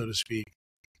bed, so to speak.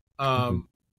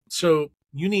 So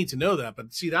you need to know that.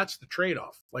 But see, that's the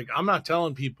trade-off. Like, I'm not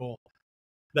telling people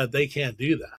that they can't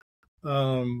do that.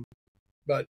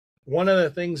 But one of the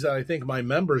things that I think my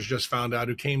members just found out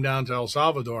who came down to El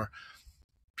Salvador,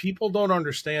 people don't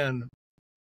understand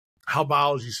how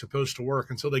biology is supposed to work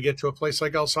until they get to a place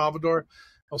like El Salvador.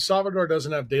 El Salvador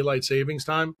doesn't have daylight savings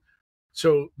time.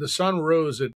 So the sun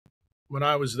rose when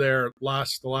I was there the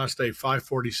last day,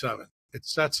 5:47. It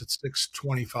sets at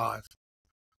 6:25.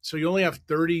 So you only have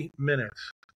 30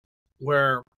 minutes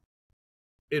where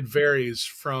it varies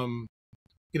from,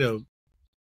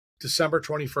 December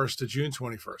 21st to June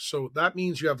 21st. So that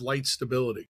means you have light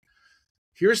stability.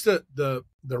 Here's the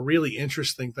really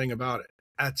interesting thing about it.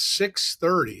 At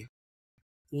 6:30,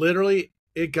 literally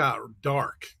it got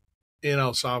dark in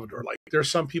El Salvador. Like,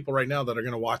 there's some people right now that are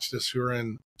going to watch this who are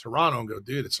in Toronto and go,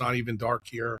 dude, it's not even dark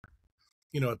here,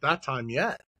 at that time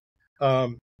yet.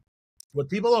 What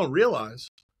people don't realize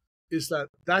is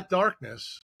that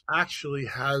darkness actually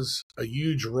has a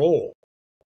huge role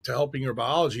to helping your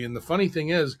biology. And the funny thing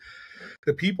is,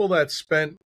 the people that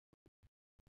spent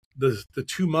the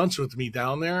 2 months with me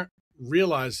down there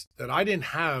realized that I didn't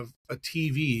have a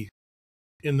TV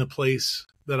in the place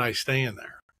that I stay in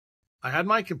there. I had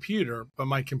my computer, but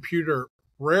my computer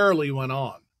rarely went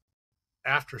on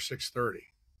after 6:30.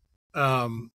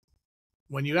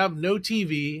 When you have no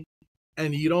TV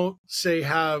and you don't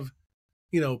have,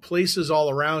 places all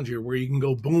around you where you can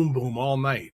go boom, boom all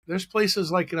night. There's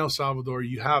places like in El Salvador,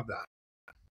 you have that.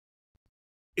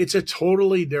 It's a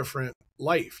totally different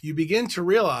life. You begin to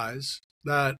realize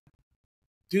that,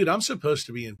 dude, I'm supposed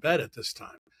to be in bed at this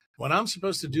time. When I'm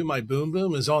supposed to do my boom,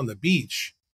 boom is on the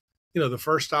beach, the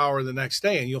first hour of the next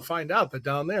day. And you'll find out that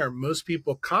down there, most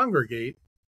people congregate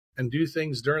and do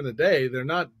things during the day. They're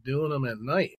not doing them at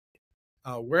night.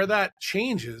 Where that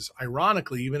changes,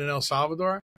 ironically, even in El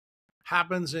Salvador,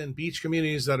 happens in beach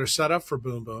communities that are set up for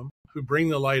boom boom, who bring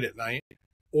the light at night,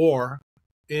 or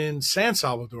in San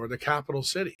Salvador, the capital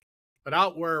city. But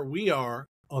out where we are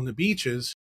on the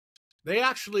beaches, they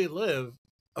actually live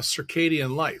a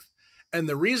circadian life. And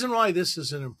the reason why this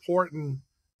is an important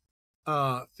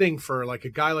thing for like a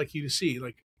guy like you to see,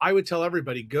 like I would tell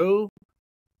everybody, go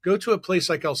to a place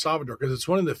like El Salvador, because it's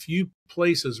one of the few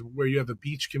places where you have a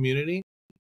beach community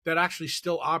that actually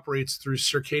still operates through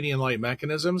circadian light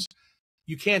mechanisms.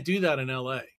 You can't do that in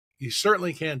LA. You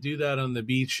certainly can't do that on the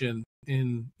beach in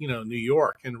New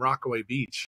York, in Rockaway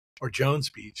Beach or Jones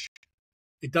Beach.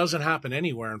 It doesn't happen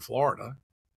anywhere in Florida.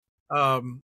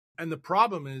 And the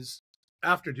problem is,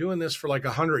 after doing this for like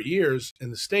 100 years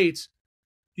in the States,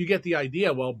 you get the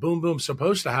idea, well, boom boom's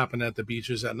supposed to happen at the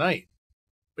beaches at night.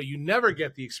 But you never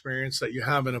get the experience that you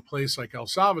have in a place like El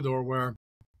Salvador, where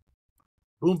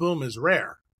boom boom is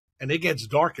rare and it gets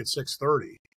dark at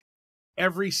 6:30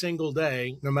 every single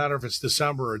day, no matter if it's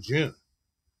December or June.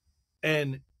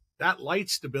 And that light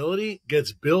stability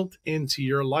gets built into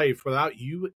your life without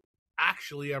you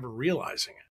actually ever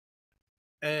realizing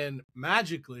it. And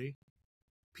magically,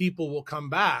 people will come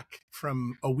back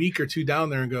from a week or two down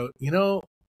there and go,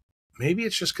 maybe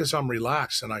it's just because I'm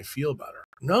relaxed and I feel better.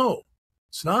 No,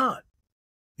 it's not.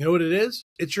 You know what it is?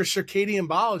 It's your circadian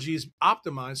biology is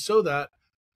optimized so that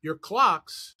your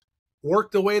clocks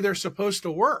work the way they're supposed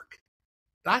to work.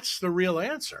 That's the real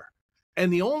answer.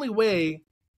 And the only way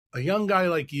a young guy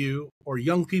like you or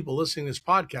young people listening to this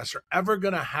podcast are ever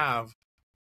going to have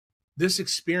this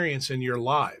experience in your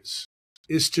lives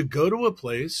is to go to a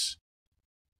place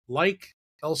like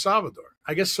El Salvador.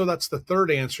 I guess so. That's the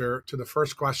third answer to the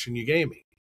first question you gave me.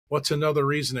 What's another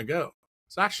reason to go?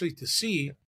 It's actually to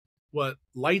see what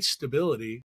light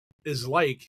stability is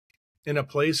like in a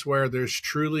place where there's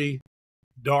truly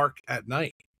dark at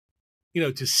night.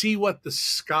 To see what the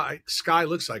sky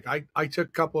looks like. I took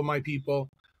a couple of my people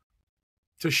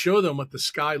to show them what the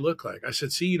sky looked like. I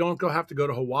said, see, you don't have to go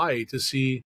to Hawaii to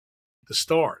see the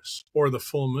stars or the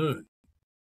full moon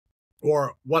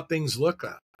or what things look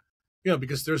like,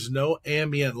 because there's no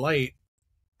ambient light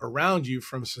around you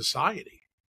from society.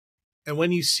 And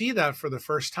when you see that for the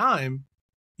first time,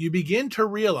 you begin to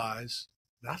realize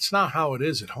that's not how it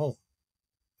is at home.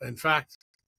 In fact,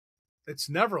 it's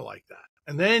never like that.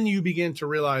 And then you begin to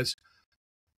realize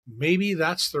maybe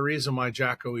that's the reason why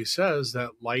Jack always says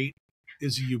that light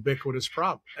is a ubiquitous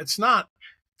problem. It's not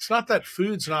that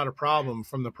food's not a problem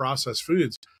from the processed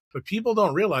foods, but people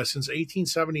don't realize since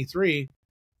 1873,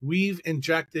 we've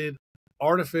injected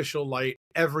artificial light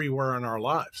everywhere in our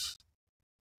lives.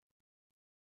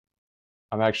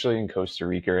 I'm actually in Costa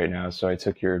Rica right now, so I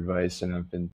took your advice and I've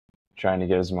been trying to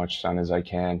get as much sun as I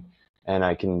can. And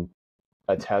I can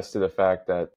attest to the fact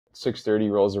that 6:30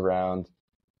 rolls around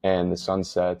and the sun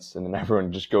sets, and then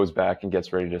everyone just goes back and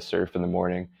gets ready to surf in the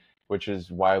morning, which is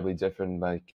wildly different.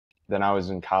 Like than I was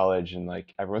in college, and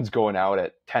like everyone's going out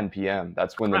at 10 p.m.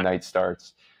 That's when the Correct. night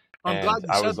starts. I'm glad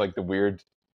And you said that.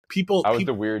 People, I was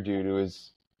the weird dude who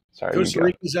was sorry, you Costa go.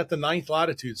 Rica is at the ninth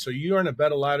latitude, so you are in a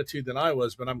better latitude than I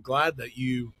was. But I'm glad that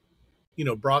you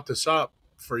brought this up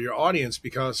for your audience,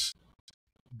 because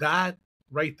that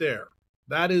right there,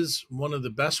 that is one of the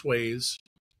best ways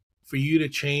for you to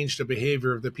change the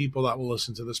behavior of the people that will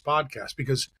listen to this podcast,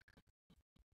 because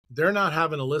they're not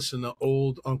having to listen to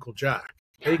old Uncle Jack.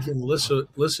 They can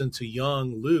listen to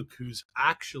young Luke, who's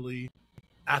actually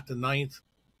at the ninth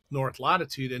north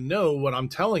latitude, and know what I'm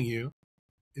telling you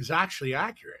is actually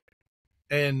accurate.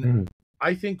 And Mhm.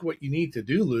 I think what you need to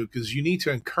do, Luke, is you need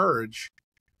to encourage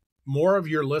more of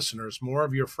your listeners, more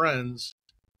of your friends,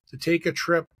 to take a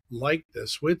trip like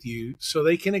this with you so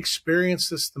they can experience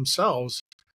this themselves,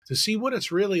 to see what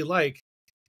it's really like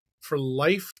for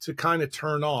life to kind of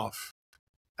turn off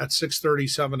at 6:30,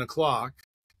 7 o'clock,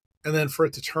 and then for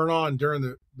it to turn on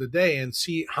during the day, and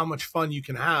see how much fun you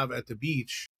can have at the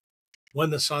beach when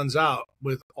the sun's out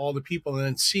with all the people, and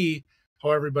then see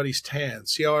how everybody's tan,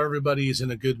 see how everybody's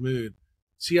in a good mood,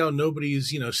 see how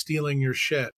nobody's, stealing your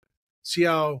shit, see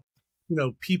how,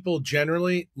 people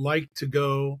generally like to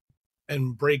go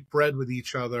and break bread with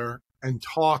each other and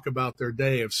talk about their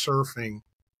day of surfing,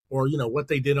 or, what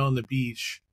they did on the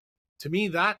beach. To me,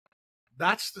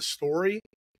 that's the story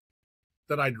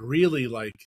that I'd really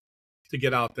like to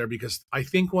get out there, because I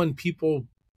think when people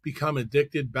become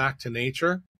addicted back to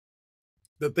nature,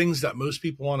 the things that most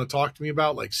people want to talk to me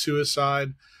about, like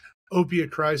suicide,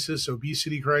 opiate crisis,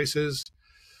 obesity crisis,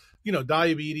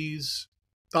 diabetes,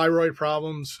 thyroid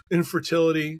problems,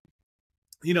 infertility,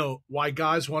 why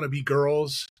guys want to be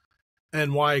girls,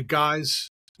 and why guys,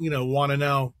 want to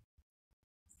now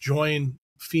join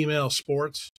female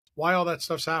sports, why all that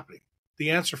stuff's happening. The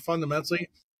answer fundamentally,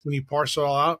 when you parse it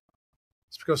all out,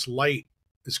 it's because light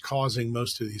is causing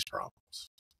most of these problems.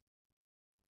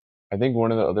 I think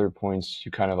one of the other points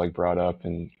you kind of like brought up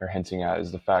and are hinting at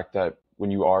is the fact that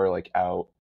when you are like out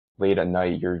late at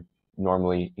night, you're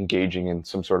normally engaging in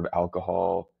some sort of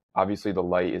alcohol. Obviously, the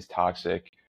light is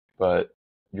toxic, but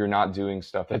you're not doing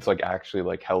stuff that's like actually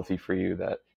like healthy for you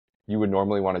that you would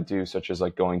normally want to do, such as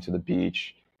like going to the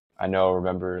beach.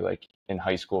 Remember like in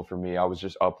high school for me, I was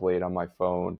just up late on my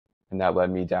phone, and that led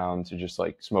me down to just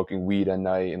like smoking weed at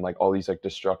night and like all these like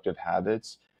destructive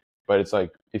habits. But it's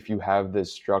like if you have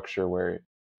this structure where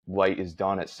light is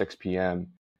done at 6 p.m.,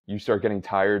 you start getting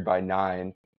tired by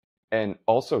 9. And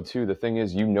also, too, the thing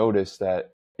is, you notice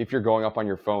that if you're going up on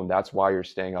your phone, that's why you're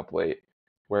staying up late.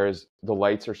 Whereas the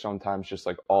lights are sometimes just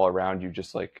like all around you,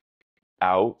 just like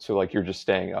out. So like you're just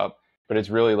staying up. But it's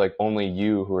really like only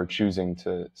you who are choosing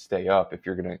to stay up if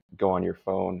you're going to go on your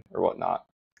phone or whatnot.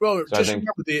 Well, So I just think,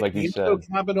 remember the like you said,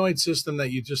 endocannabinoid system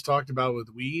that you just talked about with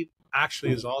weed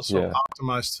actually is also yeah,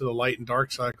 optimized to the light and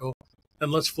dark cycle.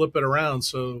 And let's flip it around,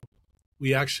 so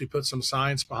we actually put some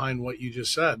science behind what you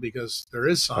just said, because there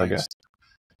is science. okay.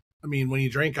 I mean, when you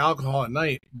drink alcohol at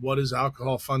night, what does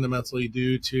alcohol fundamentally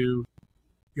do to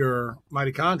your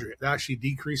mitochondria? It actually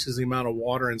decreases the amount of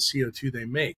water and CO2 they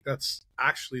make. That's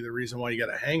actually the reason why you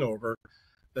get a hangover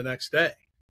the next day.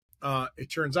 It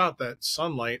turns out that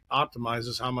sunlight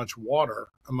optimizes how much water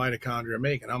a mitochondria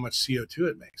make and how much CO2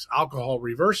 it makes. Alcohol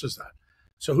reverses that.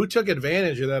 So who took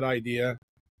advantage of that idea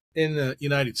in the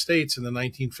United States in the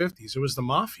 1950s? It was the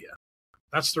mafia.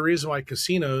 That's the reason why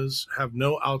casinos have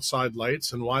no outside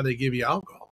lights and why they give you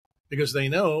alcohol, because they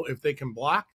know if they can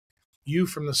block you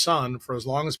from the sun for as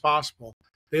long as possible,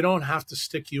 they don't have to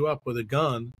stick you up with a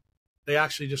gun. They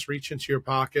actually just reach into your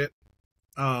pocket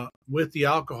with the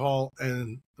alcohol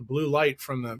and the blue light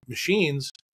from the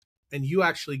machines, and you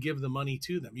actually give the money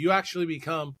to them. You actually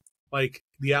become like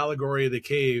the allegory of the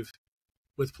cave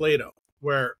with Plato,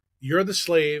 where you're the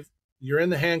slave, you're in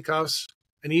the handcuffs,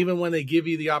 and even when they give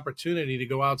you the opportunity to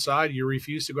go outside, you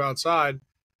refuse to go outside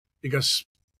because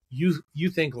you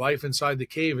think life inside the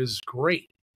cave is great.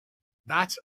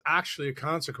 That's actually a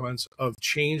consequence of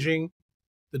changing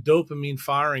the dopamine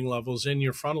firing levels in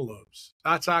your frontal lobes.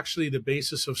 That's actually the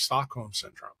basis of Stockholm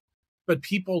syndrome. But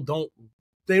people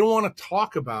they don't want to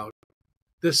talk about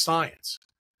this science.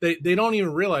 They don't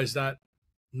even realize that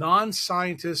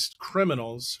non-scientist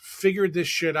criminals figured this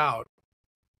shit out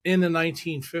in the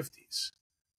 1950s.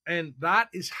 And that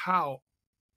is how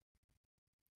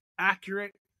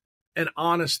accurate and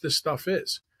honest this stuff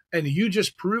is. And you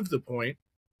just proved the point,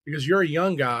 because you're a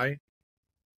young guy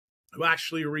who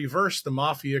actually reversed the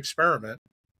mafia experiment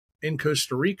in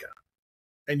Costa Rica.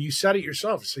 And you said it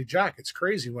yourself. You say, Jack, it's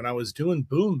crazy. When I was doing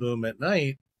boom boom at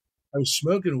night, I was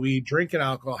smoking weed, drinking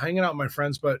alcohol, hanging out with my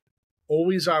friends, but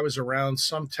always I was around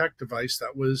some tech device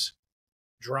that was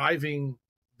driving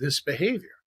this behavior.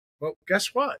 Well,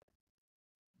 guess what?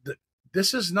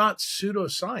 This is not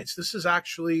pseudoscience. This is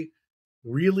actually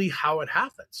really how it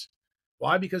happens.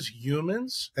 Why? Because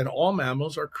humans and all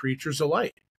mammals are creatures of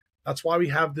light. That's why we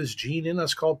have this gene in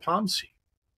us called POMC.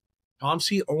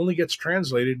 POMC only gets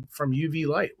translated from UV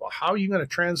light. Well, how are you going to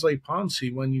translate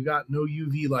POMC when you got no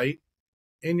UV light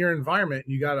in your environment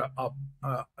and you got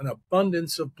an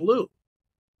abundance of blue?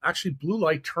 Actually, blue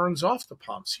light turns off the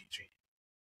POMC gene.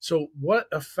 So what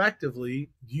effectively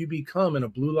do you become in a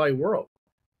blue light world?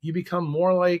 You become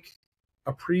more like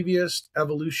a previous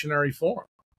evolutionary form.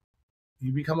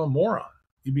 You become a moron.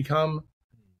 You become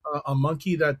a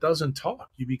monkey that doesn't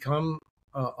talk. You become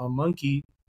a monkey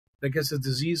that gets a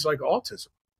disease like autism.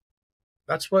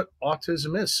 That's what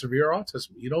autism is, severe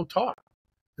autism. You don't talk.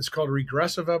 It's called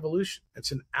regressive evolution.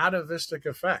 It's an atavistic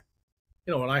effect.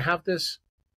 You know, when I have this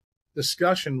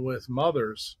discussion with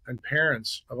mothers and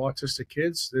parents of autistic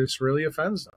kids, this really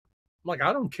offends them. I'm like,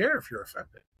 I don't care if you're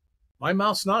offended. My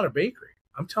mouth's not a bakery.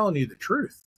 I'm telling you the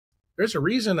truth. There's a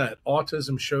reason that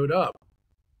autism showed up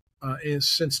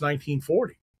since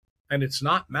 1940. And it's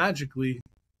not magically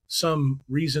some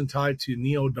reason tied to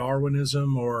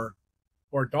neo-Darwinism or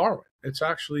Darwin. It's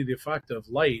actually the effect of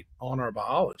light on our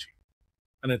biology.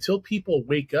 And until people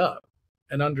wake up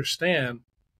and understand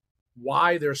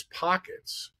why there's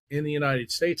pockets in the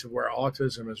United States of where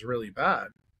autism is really bad,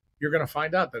 you're going to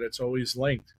find out that it's always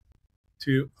linked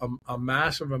to a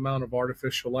massive amount of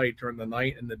artificial light during the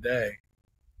night and the day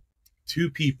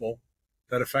to people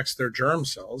that affects their germ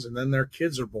cells. And then their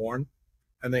kids are born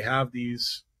and they have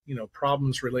these,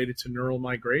 problems related to neural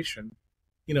migration,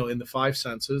 in the five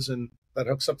senses, and that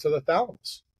hooks up to the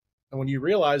thalamus. And when you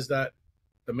realize that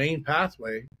the main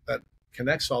pathway that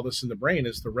connects all this in the brain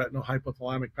is the retinal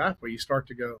hypothalamic pathway, you start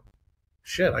to go,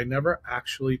 shit, I never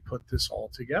actually put this all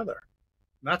together.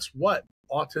 And that's what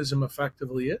autism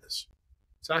effectively is.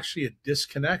 It's actually a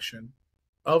disconnection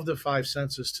of the five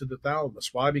senses to the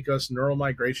thalamus. Why? Because neural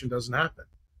migration doesn't happen.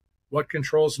 What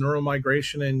controls neural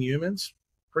migration in humans?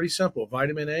 Pretty simple,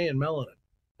 vitamin A and melanin.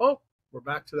 Oh, we're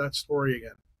back to that story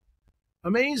again.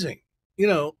 Amazing.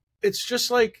 It's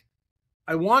just like,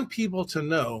 I want people to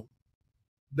know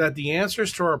that the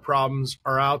answers to our problems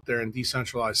are out there in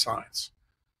decentralized science.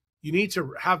 You need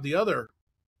to have the other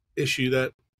issue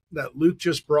that Luke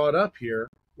just brought up here,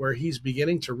 where he's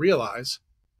beginning to realize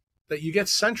that you get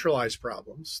centralized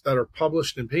problems that are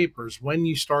published in papers when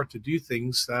you start to do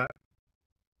things that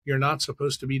you're not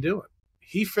supposed to be doing.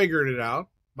 He figured it out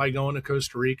by going to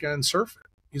Costa Rica and surfing.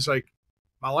 He's like,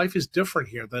 my life is different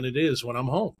here than it is when I'm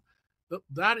home.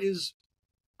 That is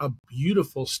a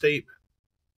beautiful statement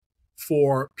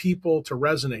for people to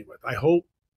resonate with. I hope,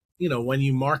 when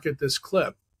you market this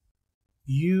clip,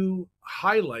 you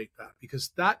highlight that,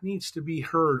 because that needs to be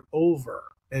heard over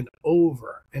and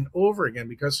over and over again,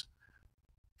 because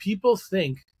people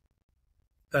think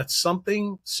that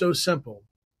something so simple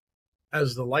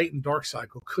as the light and dark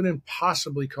cycle couldn't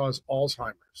possibly cause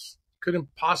Alzheimer's, couldn't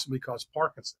possibly cause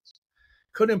Parkinson's,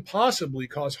 couldn't possibly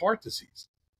cause heart disease.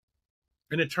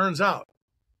 And it turns out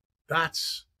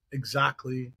that's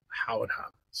exactly how it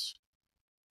happens.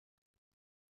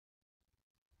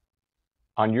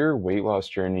 On your weight loss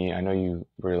journey, I know you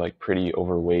were like pretty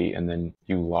overweight and then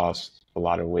you lost a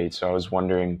lot of weight. So I was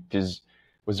wondering,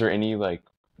 was there any like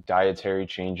dietary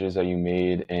changes that you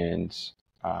made and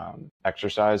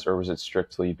exercise, or was it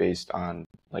strictly based on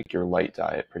like your light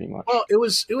diet pretty much? Well, it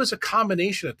was a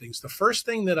combination of things. The first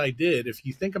thing that I did, if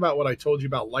you think about what I told you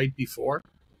about light before,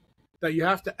 that you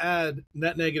have to add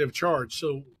net negative charge.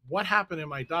 So what happened in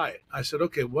my diet? I said,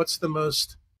 okay, what's the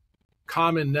most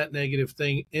common net negative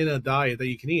thing in a diet that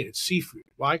you can eat? It's seafood.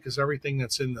 Why? Because everything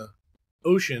that's in the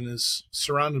ocean is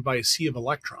surrounded by a sea of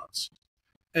electrons.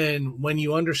 And when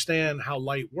you understand how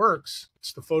light works,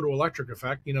 it's the photoelectric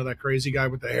effect. That crazy guy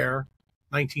with the hair,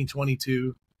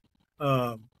 1922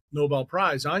 Nobel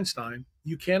Prize, Einstein.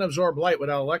 You can't absorb light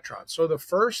without electrons. So the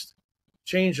first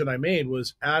change that I made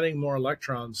was adding more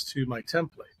electrons to my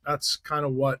template. That's kind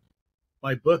of what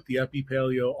my book, the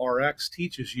EpiPaleo RX,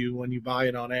 teaches you when you buy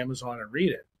it on Amazon and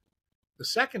read it. The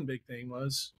second big thing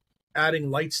was adding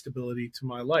light stability to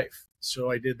my life.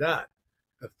 So I did that.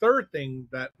 The third thing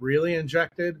that really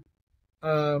injected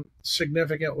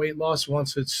significant weight loss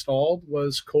once it stalled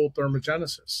was cold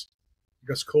thermogenesis,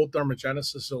 because cold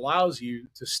thermogenesis allows you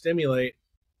to stimulate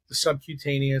the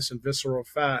subcutaneous and visceral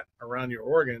fat around your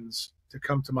organs to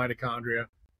come to mitochondria,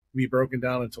 be broken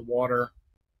down into water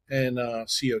and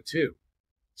CO2.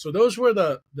 So those were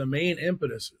the main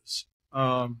impetuses.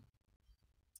 So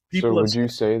People have would said, you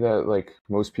say that like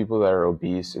most people that are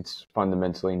obese, it's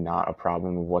fundamentally not a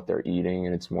problem of what they're eating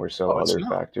and it's more so oh, it's other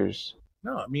not. factors?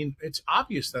 No, I mean, it's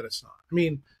obvious that it's not. I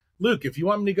mean, Luke, if you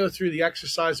want me to go through the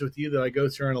exercise with you that I go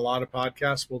through in a lot of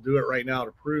podcasts, we'll do it right now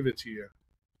to prove it to you.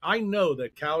 I know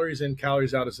that calories in,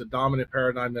 calories out is the dominant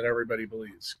paradigm that everybody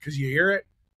believes because you hear it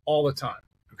all the time.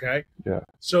 Okay. Yeah.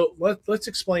 So let's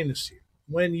explain this to you.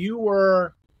 When you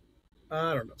were,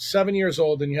 I don't know, 7 years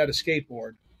old and you had a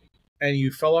skateboard and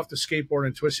you fell off the skateboard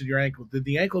and twisted your ankle, did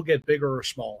the ankle get bigger or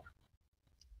smaller?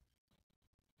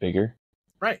 Bigger?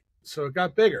 Right. So it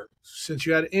got bigger. Since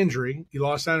you had an injury, you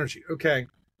lost energy. Okay.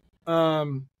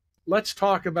 Let's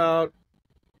talk about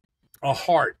a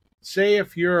heart. Say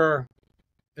if you're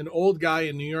an old guy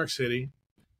in New York City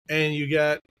and you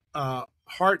get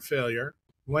heart failure.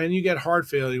 When you get heart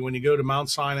failure, when you go to Mount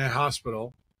Sinai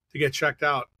Hospital to get checked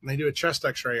out and they do a chest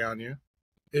x-ray on you,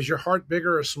 is your heart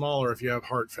bigger or smaller if you have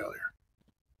heart failure?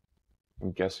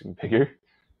 I'm guessing bigger.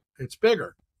 It's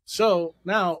bigger. So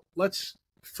now let's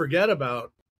forget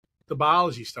about the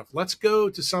biology stuff. Let's go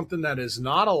to something that is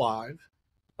not alive.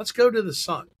 Let's go to the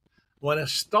sun. When a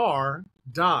star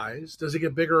dies, does it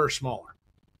get bigger or smaller?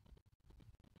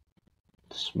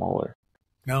 Smaller.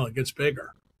 No, it gets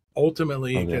bigger.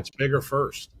 Ultimately, it Okay. gets bigger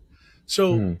first.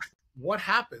 So what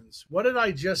happens? What did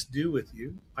I just do with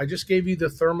you? I just gave you the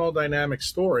thermodynamic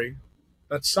story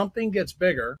that something gets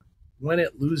bigger when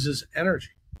it loses energy.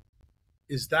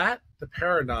 Is that the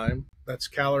paradigm that's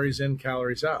calories in,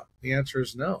 calories out? The answer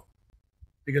is no,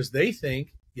 because they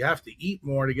think you have to eat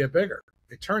more to get bigger.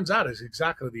 It turns out it's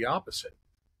exactly the opposite.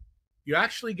 You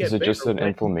actually get Is it bigger just an when you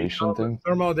inflammation become thing?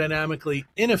 thermodynamically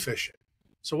inefficient.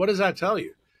 So what does that tell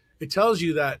you? It tells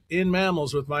you that in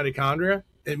mammals with mitochondria,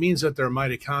 it means that their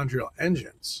mitochondrial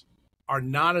engines are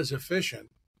not as efficient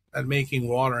at making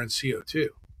water and CO2.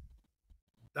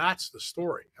 That's the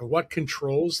story. And what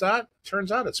controls that?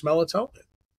 Turns out it's melatonin.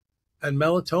 And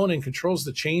melatonin controls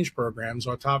the change programs,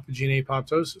 autophagy and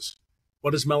apoptosis.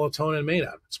 What is melatonin made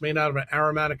out of? It's made out of an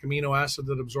aromatic amino acid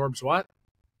that absorbs what?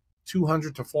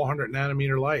 200 to 400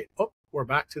 nanometer light. Oh, we're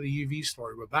back to the UV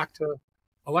story. We're back to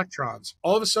electrons.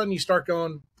 All of a sudden you start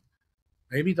going,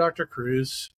 maybe Dr.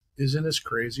 Kruse isn't as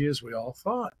crazy as we all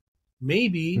thought.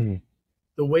 Maybe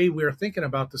the way we're thinking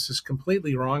about this is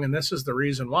completely wrong. And this is the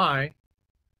reason why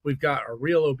we've got a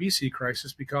real obesity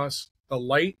crisis, because the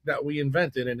light that we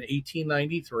invented in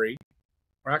 1893,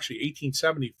 or actually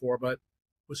 1874, but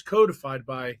was codified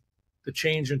by the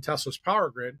change in Tesla's power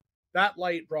grid. That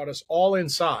light brought us all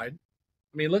inside.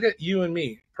 I mean, look at you and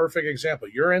me. Perfect example.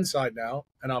 You're inside now,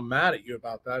 and I'm mad at you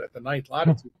about that at the 9th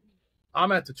latitude.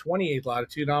 I'm at the 28th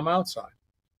latitude, and I'm outside.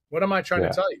 What am I trying to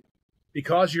tell you?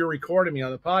 Because you're recording me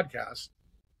on the podcast,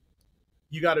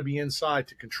 you got to be inside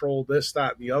to control this,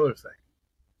 that, and the other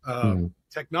thing.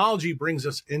 Technology brings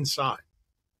us inside.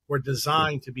 We're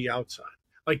designed to be outside.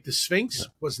 Like the Sphinx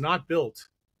was not built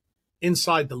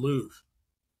inside the Louvre.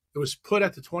 It was put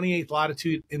at the 28th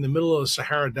latitude in the middle of the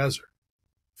Sahara Desert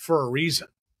for a reason.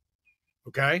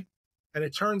 Okay? And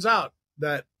it turns out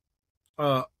that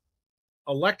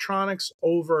electronics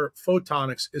over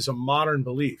photonics is a modern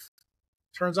belief.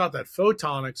 Turns out that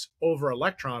photonics over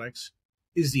electronics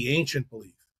is the ancient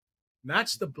belief. And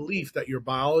that's the belief that your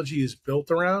biology is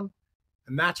built around.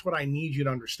 And that's what I need you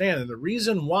to understand. And the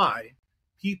reason why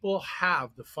people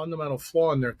have the fundamental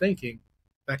flaw in their thinking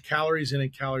that calories in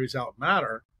and calories out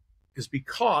matter is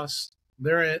because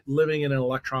they're living in an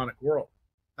electronic world.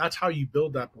 That's how you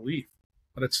build that belief.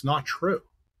 But it's not true.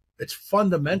 It's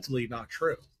fundamentally not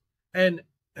true. And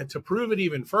to prove it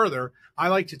even further, I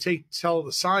like to tell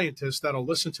the scientists that'll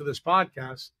listen to this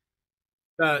podcast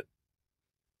that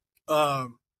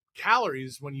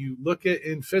calories, when you look at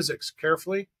in physics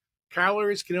carefully,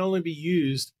 calories can only be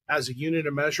used as a unit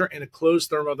of measure in a closed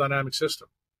thermodynamic system.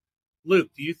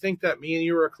 Luke, do you think that me and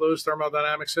you are a closed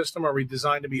thermodynamic system, or are we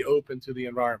designed to be open to the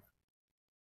environment?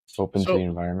 Open to the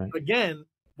environment. Again,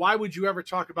 why would you ever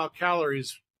talk about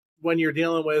calories when you're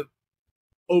dealing with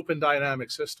open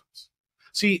dynamic systems?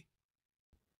 See,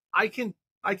 I can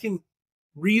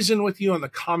reason with you on the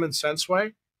common sense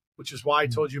way, which is why I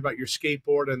told you about your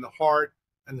skateboard and the heart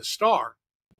and the star.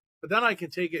 But then I can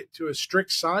take it to a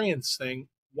strict science thing,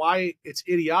 why it's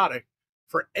idiotic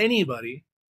for anybody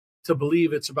to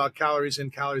believe it's about calories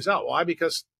in, calories out. Why?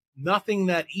 Because nothing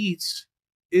that eats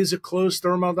is a closed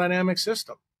thermodynamic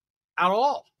system at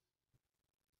all.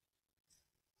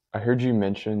 I heard you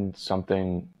mention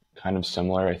something kind of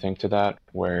similar, I think, to that,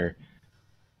 where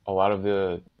a lot of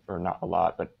the, or not a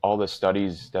lot, but all the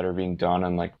studies that are being done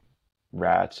on like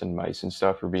rats and mice and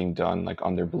stuff are being done like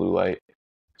under blue light.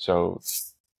 So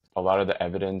a lot of the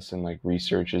evidence and like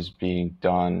research is being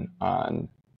done on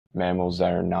mammals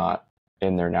that are not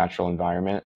in their natural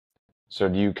environment. So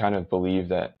do you kind of believe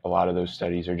that a lot of those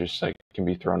studies are just like can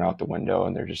be thrown out the window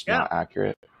and they're just Yeah. not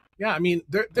accurate? Yeah. I mean,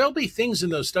 there'll be things in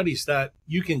those studies that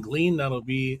you can glean that'll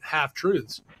be half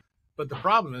truths. But the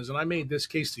problem is, and I made this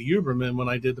case to Huberman when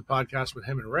I did the podcast with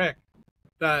him and Rick,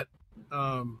 that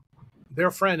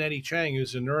their friend Eddie Chang,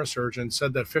 who's a neurosurgeon,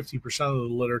 said that 50% of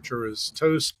the literature is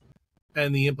toast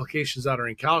and the implications that are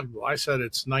incalculable. I said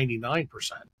it's 99%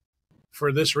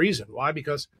 for this reason. Why?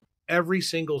 Because every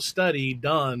single study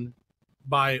done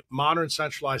by modern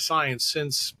centralized science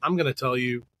since, I'm going to tell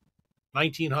you,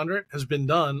 1900 has been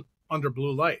done under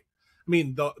blue light. I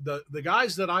mean, the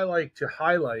guys that I like to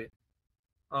highlight,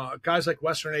 guys like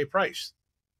Western A. Price,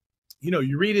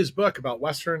 you read his book about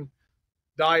Western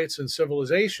diets and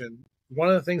civilization. One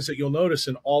of the things that you'll notice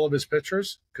in all of his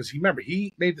pictures, because he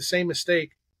made the same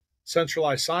mistake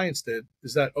centralized science did,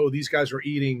 is that, these guys were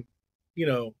eating,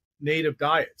 native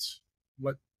diets.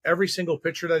 What every single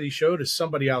picture that he showed is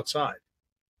somebody outside,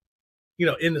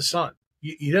 in the sun.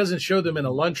 He doesn't show them in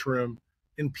a lunchroom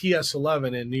in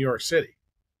PS11 in New York City,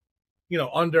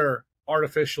 under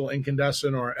artificial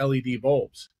incandescent or LED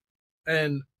bulbs.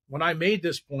 And when I made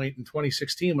this point in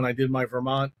 2016, when I did my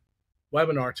Vermont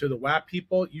webinar to the WAP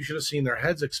people, you should have seen their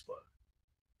heads explode,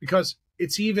 because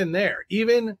it's even there.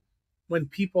 Even when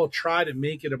people try to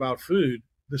make it about food,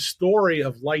 the story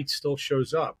of light still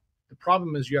shows up. The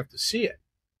problem is you have to see it.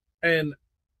 And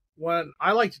when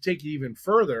I like to take it even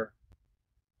further,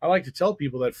 I like to tell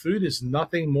people that food is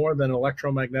nothing more than an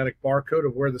electromagnetic barcode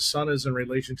of where the sun is in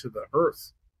relation to the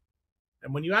earth.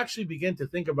 And when you actually begin to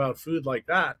think about food like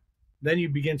that, then you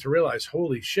begin to realize,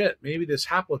 holy shit, maybe this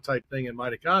haplotype thing in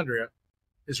mitochondria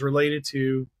is related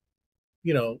to,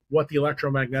 what the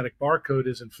electromagnetic barcode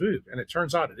is in food. And it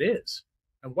turns out it is.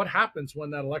 And what happens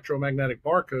when that electromagnetic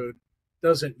barcode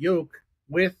doesn't yoke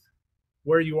with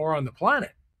where you are on the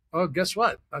planet? Oh, guess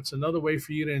what? That's another way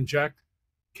for you to inject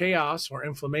chaos or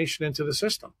inflammation into the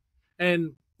system.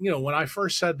 And, when I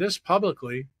first said this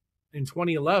publicly in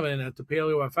 2011 at the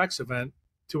Paleo FX event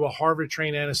to a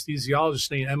Harvard-trained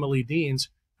anesthesiologist named Emily Deans,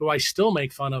 who I still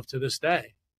make fun of to this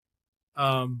day,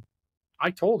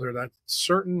 I told her that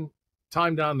certain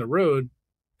time down the road,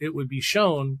 it would be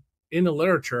shown in the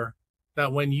literature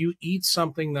that when you eat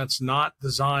something that's not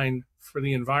designed for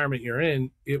the environment you're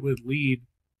in, it would lead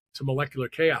to molecular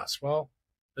chaos. Well,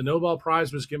 the Nobel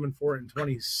Prize was given for it in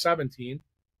 2017.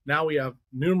 Now we have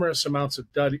numerous amounts of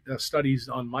studies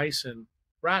on mice and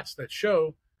rats that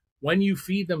show when you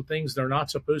feed them things they're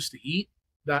not supposed to eat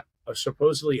that are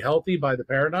supposedly healthy by the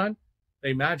paradigm,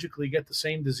 they magically get the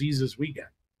same diseases we get.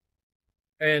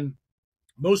 And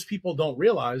most people don't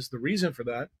realize the reason for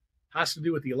that has to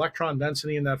do with the electron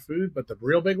density in that food, but the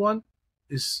real big one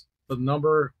is the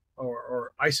number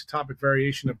or isotopic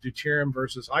variation of deuterium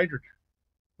versus hydrogen,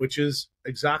 which is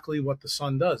exactly what the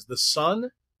sun does. The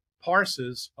sun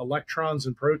parses electrons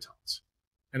and protons.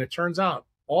 And it turns out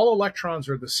all electrons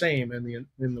are the same in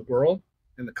the world,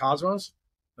 in the cosmos,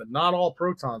 but not all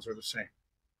protons are the same.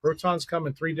 Protons come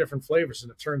in 3 different flavors.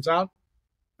 And it turns out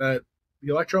that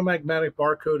the electromagnetic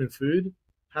barcode in food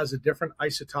has a different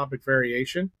isotopic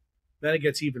variation. Then it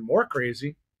gets even more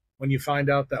crazy when you find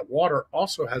out that water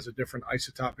also has a different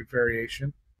isotopic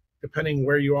variation depending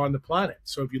where you are on the planet.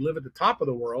 So if you live at the top of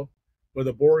the world where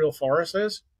the boreal forest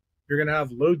is, you're going to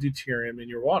have low deuterium in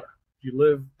your water. If you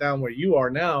live down where you are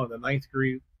now in the 9th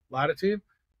degree latitude,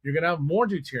 you're going to have more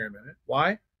deuterium in it.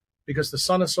 Why? Because the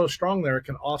sun is so strong there, it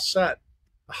can offset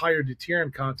the higher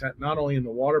deuterium content, not only in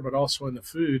the water, but also in the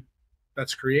food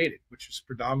that's created, which is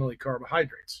predominantly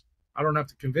carbohydrates. I don't have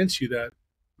to convince you that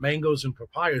mangoes and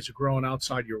papayas are growing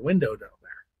outside your window down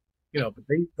there. But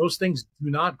those things do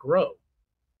not grow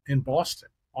in Boston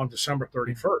on December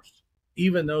 31st,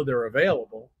 even though they're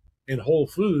available in Whole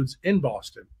Foods in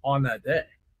Boston on that day.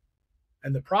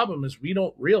 And the problem is we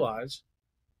don't realize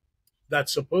that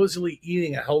supposedly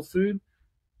eating a health food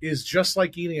is just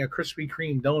like eating a Krispy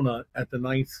Kreme donut at the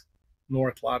 9th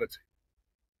north latitude.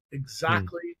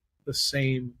 Exactly the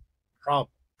same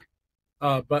problem.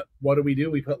 But what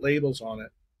do? We put labels on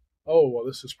it. Oh, well,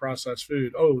 this is processed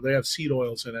food. Oh, they have seed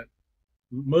oils in it.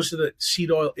 Most of the seed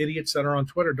oil idiots that are on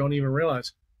Twitter don't even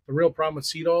realize the real problem with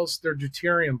seed oils, they're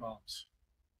deuterium bombs.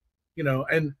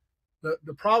 And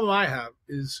the problem I have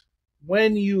is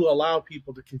when you allow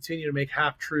people to continue to make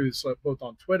half-truths, both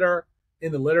on Twitter,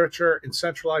 in the literature, in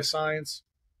centralized science,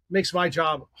 it makes my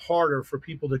job harder for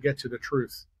people to get to the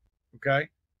truth. Okay?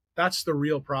 That's the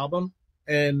real problem.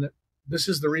 And this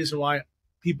is the reason why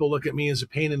people look at me as a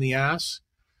pain in the ass,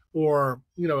 or,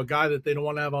 a guy that they don't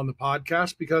want to have on the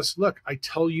podcast, because look, I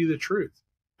tell you the truth.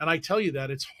 And I tell you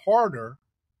that it's harder.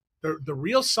 The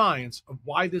real science of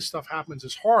why this stuff happens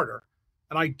is harder.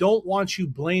 And I don't want you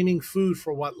blaming food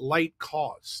for what light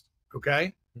caused.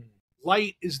 Okay.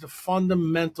 Light is the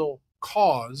fundamental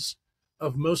cause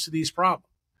of most of these problems.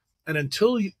 And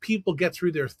until people get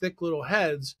through their thick little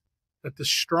heads that the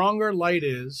stronger light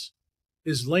is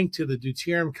linked to the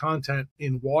deuterium content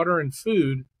in water and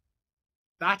food,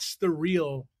 that's the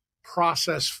real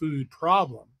processed food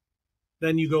problem.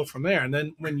 Then you go from there. And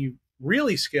then when you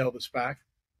really scale this back,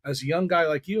 as a young guy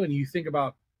like you, and you think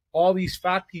about all these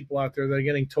fat people out there that are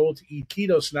getting told to eat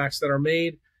keto snacks that are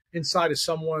made inside of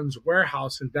someone's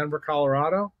warehouse in Denver,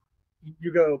 Colorado,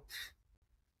 you go,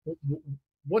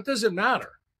 what does it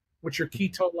matter what your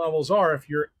ketone levels are if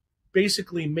you're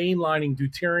basically mainlining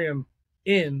deuterium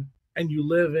in and you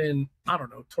live in, I don't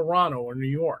know, Toronto or New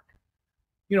York?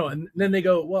 And then they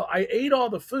go, well, I ate all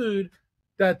the food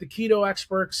that the keto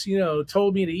experts,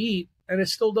 told me to eat, and it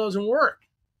still doesn't work.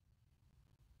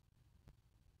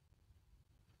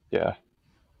 Yeah.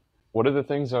 One of the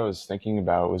things I was thinking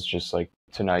about was just like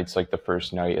tonight's like the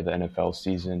first night of the NFL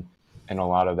season. And a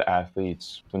lot of the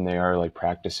athletes, when they are like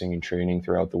practicing and training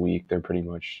throughout the week, they're pretty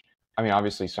much, I mean,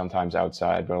 obviously sometimes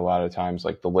outside, but a lot of times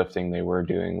like the lifting they were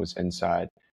doing was inside.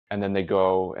 And then they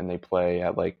go and they play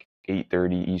at like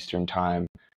 8:30 Eastern time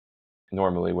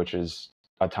normally, which is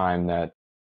a time that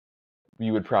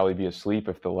you would probably be asleep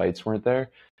if the lights weren't there.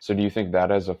 So do you think that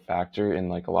has a factor in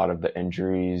like a lot of the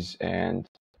injuries and,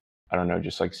 I don't know,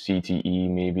 just like CTE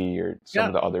maybe, or some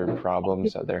of the other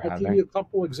problems that they're having? I'll give you a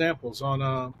couple examples on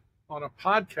a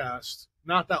podcast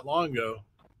not that long ago.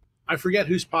 I forget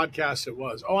whose podcast it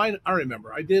was. Oh, I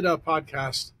remember. I did a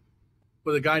podcast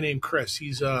with a guy named Kruse.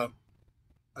 He's a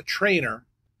trainer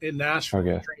in Nashville.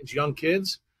 Okay. He trains young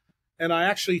kids. And I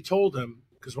actually told him,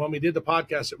 because when we did the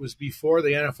podcast, it was before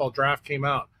the NFL draft came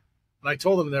out. And I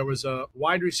told him there was a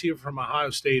wide receiver from Ohio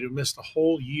State who missed a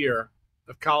whole year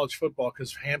of college football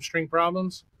because of hamstring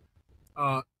problems.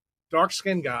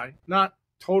 Dark-skinned guy, not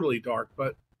totally dark,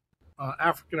 but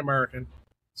African-American.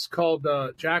 It's called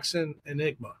Jackson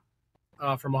Enigma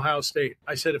from Ohio State.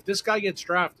 I said, if this guy gets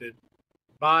drafted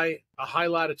by a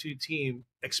high-latitude team,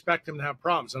 expect him to have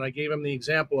problems. And I gave him the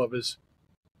example of his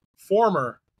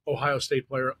former Ohio State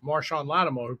player, Marshawn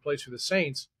Lattimore, who plays for the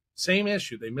Saints. Same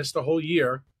issue. They missed a whole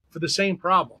year for the same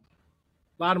problem.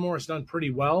 Lattimore has done pretty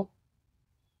well.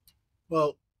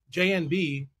 Well,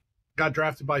 JNB got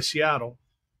drafted by Seattle.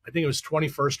 I think it was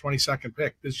 21st, 22nd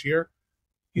pick this year.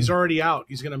 He's already out.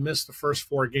 He's going to miss the first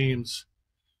 4 games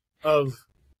of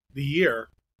the year.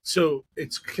 So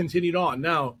it's continued on.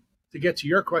 Now, to get to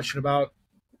your question about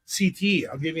CTE,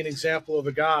 I'll give you an example of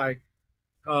a guy,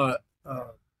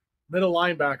 middle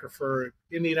linebacker for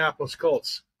Indianapolis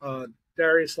Colts,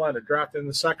 Darius Leonard, drafted in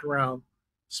the 2nd round,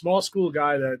 small school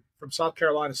guy that from South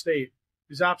Carolina State,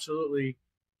 who's absolutely,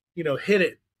 hit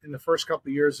it in the first couple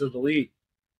of years of the league.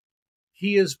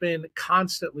 He has been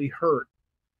constantly hurt,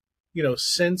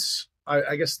 since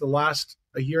I guess the last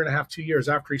a year and a half, 2 years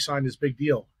after he signed his big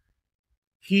deal.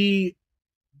 He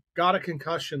got a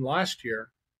concussion last year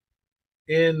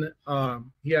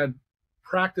he had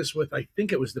practice with, I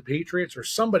think it was the Patriots or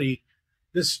somebody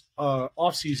this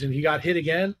offseason. He got hit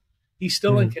again. He's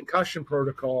still in concussion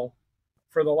protocol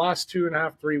for the last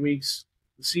 2.5, 3 weeks.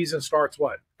 The season starts,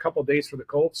 a couple of days for the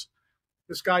Colts.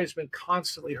 This guy has been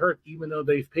constantly hurt, even though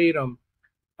they've paid him.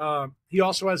 He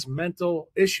also has mental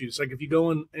issues. Like if you go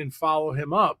in and follow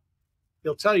him up,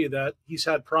 he'll tell you that he's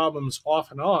had problems off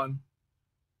and on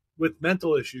with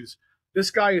mental issues.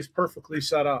 This guy is perfectly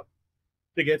set up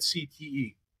to get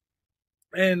CTE.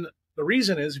 And the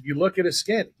reason is, if you look at his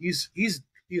skin, he's as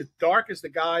dark as the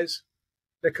guys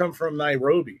that come from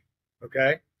Nairobi.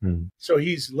 Okay. So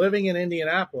he's living in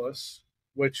Indianapolis,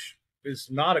 which is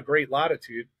not a great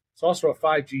latitude. It's also a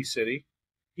 5G city.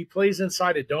 He plays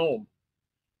inside a dome,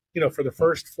 for the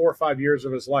first 4 or 5 years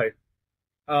of his life.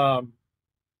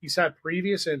 He's had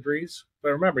previous injuries, but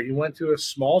remember, he went to a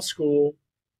small school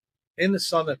in the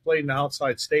sun that played in an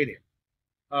outside stadium.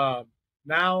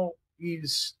 Now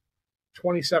he's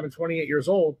 27, 28 years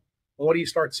old. Well, what do you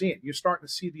start seeing? You're starting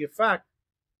to see the effect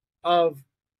of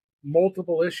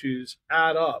multiple issues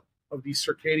add up of these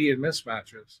circadian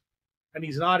mismatches. And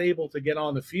he's not able to get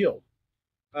on the field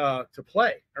to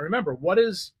play. And remember, what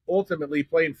is ultimately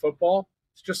playing football?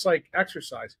 It's just like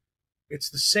exercise. It's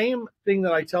the same thing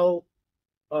that I tell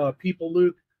people,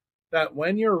 Luke, that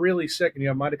when you're really sick and you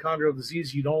have mitochondrial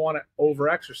disease, you don't want to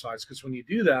over-exercise, because when you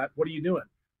do that, what are you doing?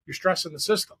 You're stressing the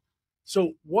system.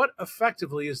 So what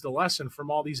effectively is the lesson from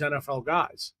all these NFL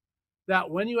guys? That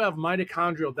when you have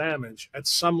mitochondrial damage at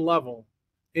some level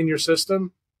in your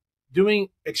system, doing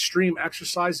extreme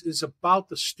exercise is about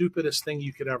the stupidest thing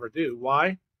you could ever do.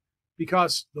 Why?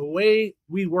 Because the way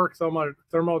we work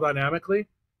thermodynamically,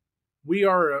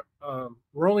 we're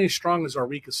only as strong as our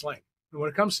weakest link. And when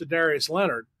it comes to Darius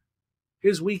Leonard,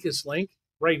 his weakest link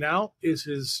right now is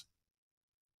his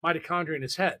mitochondria in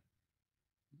his head.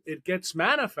 It gets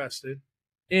manifested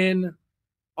in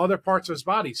other parts of his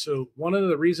body. So one of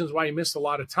the reasons why he missed a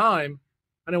lot of time,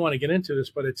 I don't want to get into this,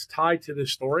 but it's tied to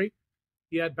this story.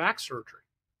 He had back surgery.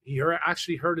 He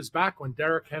actually hurt his back when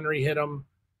Derrick Henry hit him,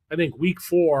 I think week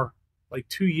 4, like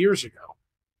 2 years ago.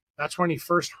 That's when he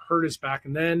first hurt his back.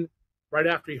 And then right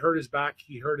after he hurt his back,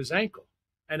 he hurt his ankle.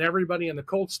 And everybody in the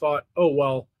Colts thought, oh,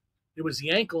 well, it was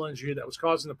the ankle injury that was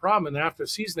causing the problem. And then after the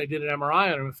season, they did an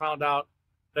MRI on him and found out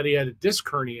that he had a disc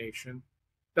herniation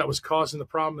that was causing the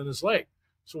problem in his leg.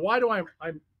 So why do I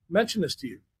mention this to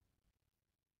you?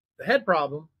 The head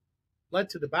problem led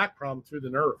to the back problem through the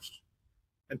nerves.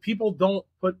 And people don't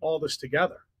put all this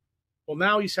together. Well,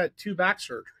 now he's had 2 back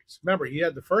surgeries. Remember, he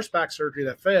had the first back surgery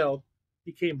that failed.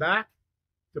 He came back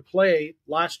to play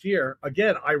last year,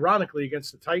 again, ironically,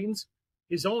 against the Titans.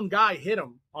 His own guy hit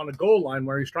him on a goal line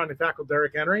where he was trying to tackle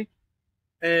Derrick Henry.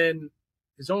 And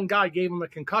his own guy gave him a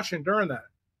concussion during that.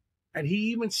 And he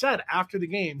even said after the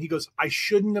game, he goes, I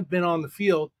shouldn't have been on the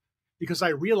field because I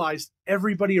realized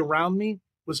everybody around me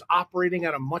was operating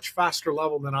at a much faster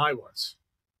level than I was.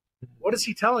 What is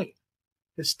he telling you?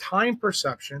 His time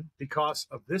perception, because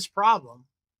of this problem,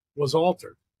 was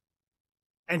altered.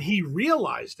 And he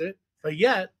realized it, but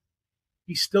yet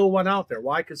he still went out there.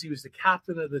 Why? Because he was the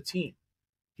captain of the team.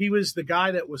 He was the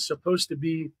guy that was supposed to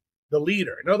be the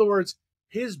leader. In other words,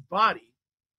 his body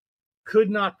could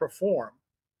not perform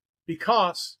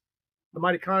because the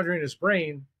mitochondria in his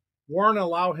brain weren't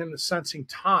allowing him to sensing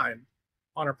time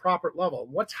on a proper level.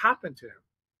 What's happened to him?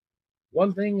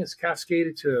 One thing is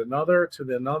cascaded to another, to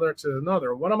the another, to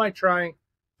another. What am I trying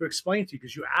to explain to you?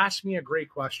 Because you asked me a great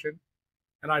question,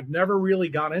 and I've never really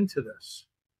gone into this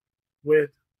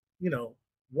with,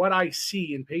 what I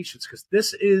see in patients, because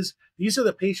these are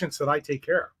the patients that I take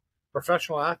care of,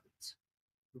 professional athletes.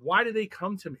 Why do they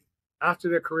come to me after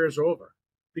their careers are over?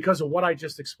 Because of what I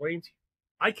just explained to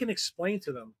you. I can explain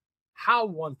to them how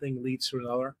one thing leads to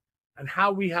another and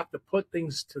how we have to put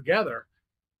things together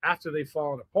after they've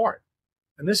fallen apart.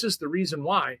 And this is the reason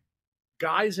why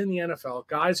guys in the NFL,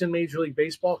 guys in Major League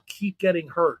Baseball keep getting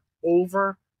hurt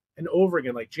over and over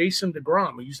again. Like Jason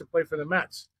DeGrom, who used to play for the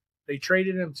Mets. They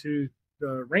traded him to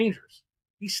the Rangers.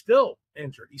 He's still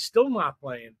injured. He's still not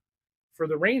playing for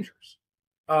the Rangers.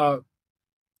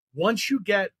 Once you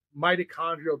get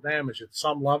mitochondrial damage at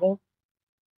some level,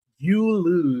 you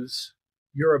lose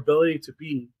your ability to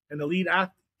be an elite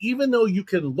athlete. Even though you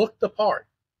can look the part,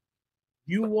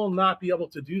 you will not be able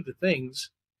to do the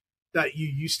things that you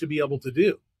used to be able to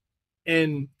do.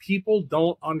 And people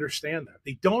don't understand that.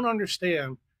 They don't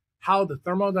understand how the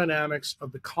thermodynamics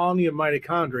of the colony of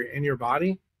mitochondria in your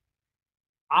body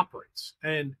operates.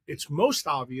 And it's most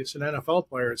obvious in NFL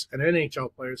players and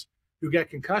NHL players who get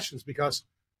concussions, because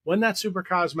when that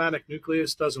suprachiasmatic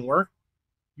nucleus doesn't work,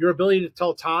 your ability to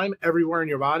tell time everywhere in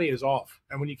your body is off.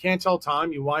 And when you can't tell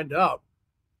time, you wind up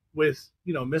with,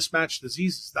 mismatched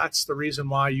diseases. That's the reason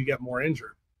why you get more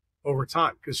injured over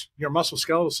time, because your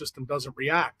musculoskeletal system doesn't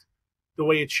react the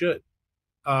way it should.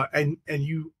 And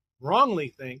you wrongly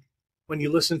think, when you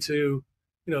listen to,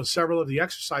 several of the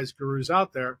exercise gurus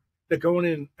out there, that going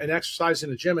in and exercising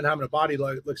in the gym and having a body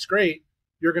that looks great,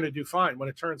 you're going to do fine. When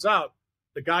it turns out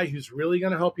the guy who's really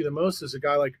going to help you the most is a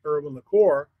guy like Erwin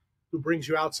LaCour, who brings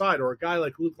you outside, or a guy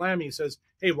like Luke Lammy says,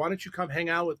 hey, why don't you come hang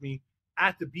out with me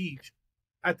at the beach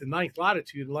at the 9th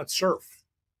latitude and let's surf.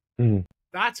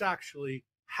 That's actually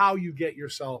how you get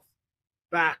yourself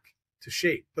back to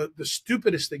shape. The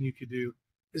stupidest thing you could do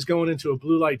is going into a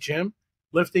blue light gym,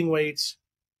 lifting weights,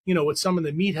 with some of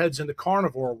the meatheads in the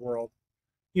carnivore world,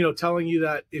 telling you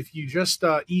that if you just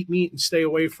eat meat and stay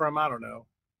away from, I don't know,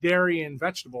 dairy and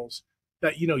vegetables,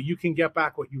 that, you can get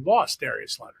back what you lost,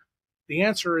 Darius Leonard. The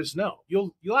answer is no.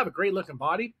 You'll have a great looking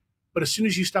body, but as soon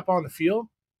as you step on the field,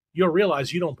 you'll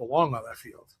realize you don't belong on that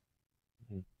field.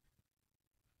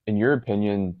 In your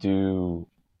opinion, do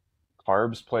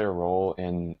carbs play a role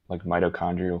in like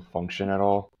mitochondrial function at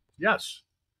all? Yes.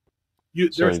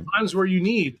 There's times where you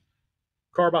need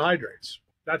carbohydrates.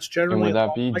 That's generally. And would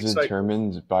that be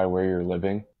determined by where you're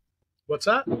living? What's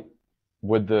that?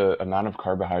 Would the amount of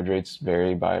carbohydrates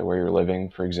vary by where you're living?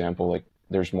 For example, like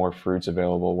there's more fruits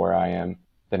available where I am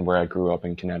than where I grew up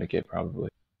in Connecticut, probably.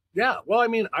 Yeah. Well, I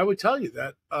mean, I would tell you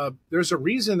that there's a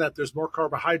reason that there's more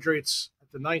carbohydrates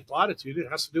at the ninth latitude. It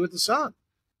has to do with the sun.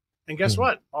 And guess Mhm.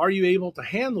 what? Are you able to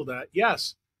handle that?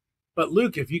 Yes. But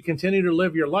Luke, if you continue to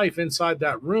live your life inside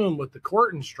that room with the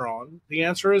curtains drawn, the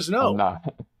answer is I'm no.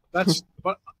 not.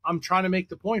 But I'm trying to make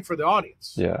the point for the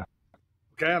audience. Yeah.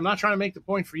 Okay. I'm not trying to make the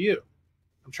point for you.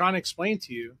 I'm trying to explain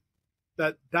to you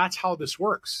that that's how this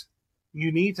works.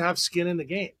 You need to have skin in the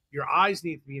game. Your eyes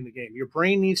need to be in the game. Your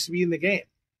brain needs to be in the game.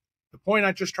 The point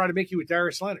I just tried to make you with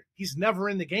Darius Leonard, he's never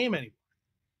in the game anymore.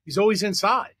 He's always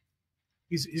inside.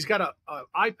 He's got a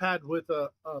iPad with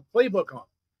a playbook on.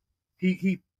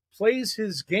 He plays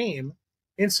his game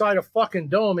inside a fucking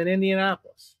dome in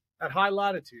Indianapolis at high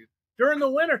latitude during the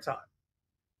wintertime.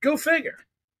 Go figure.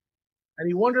 And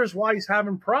he wonders why he's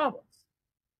having problems.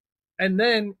 And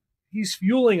then he's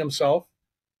fueling himself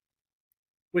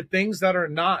with things that are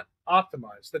not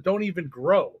optimized, that don't even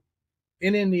grow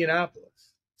in Indianapolis.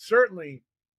 Certainly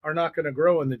are not going to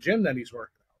grow in the gym that he's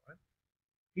working out with.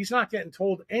 He's not getting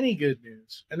told any good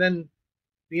news. And then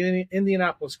the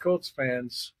Indianapolis Colts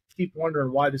fans keep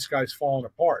wondering why this guy's falling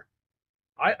apart.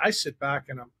 I sit back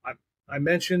and I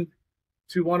mentioned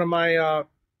to one of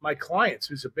my clients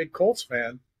who's a big Colts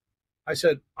fan, I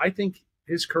said, I think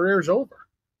his career is over.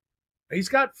 He's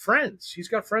got friends. He's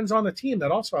got friends on the team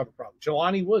that also have a problem.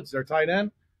 Jelani Woods, their tight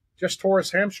end, just tore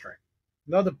his hamstring.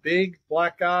 Another big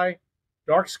black guy,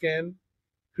 dark skin,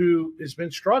 who has been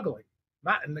struggling.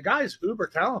 And the guy is uber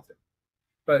talented.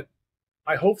 But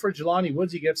I hope for Jelani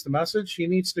Woods he gets the message. He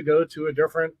needs to go to a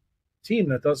different team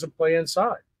that doesn't play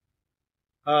inside.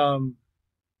 I'm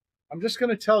just going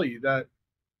to tell you that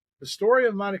the story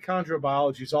of mitochondrial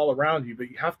biology is all around you, but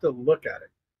you have to look at it.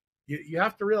 You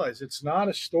have to realize it's not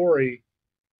a story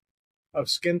of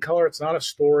skin color. It's not a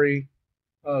story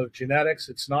of genetics.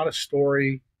 It's not a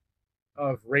story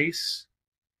of race.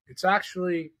 It's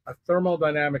actually a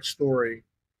thermodynamic story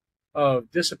of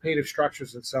dissipative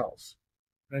structures in cells.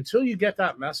 And until you get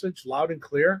that message loud and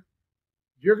clear,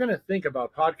 you're going to think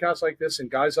about podcasts like this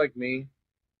and guys like me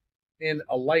in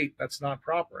a light that's not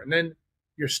proper. And then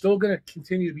you're still going to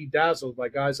continue to be dazzled by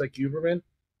guys like Huberman,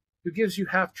 who gives you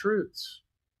half truths.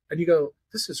 And you go,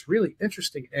 this is really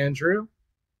interesting, Andrew.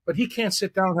 But he can't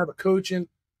sit down and have a cogent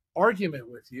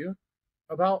argument with you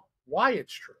about why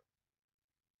it's true.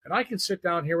 And I can sit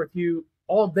down here with you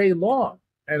all day long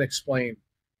and explain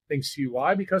things to you.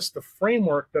 Why? Because the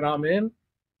framework that I'm in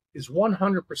is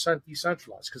 100%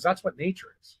 decentralized, because that's what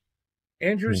nature is.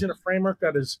 Andrew's in a framework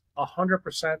that is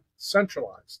 100%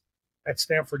 centralized at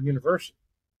Stanford University.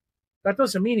 That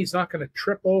doesn't mean he's not going to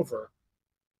trip over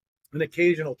an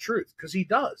occasional truth, because he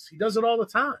does. He does it all the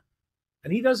time.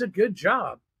 And he does a good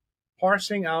job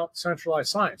parsing out centralized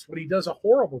science. What he does a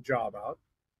horrible job out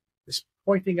is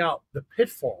pointing out the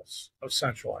pitfalls of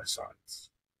centralized science,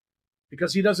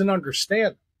 because he doesn't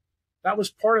understand. That was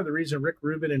part of the reason Rick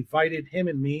Rubin invited him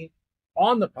and me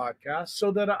on the podcast,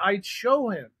 so that I'd show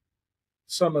him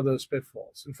some of those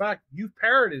pitfalls. In fact, you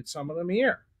parroted some of them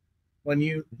here when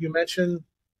you mentioned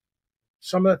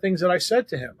some of the things that I said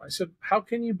to him. I said, how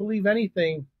can you believe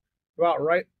anything about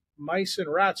mice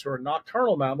and rats, who are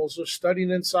nocturnal mammals, are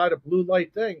studying inside a blue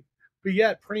light thing, but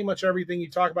yet pretty much everything you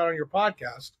talk about on your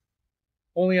podcast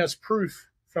only has proof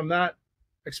from that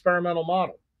experimental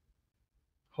model?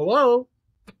 Hello?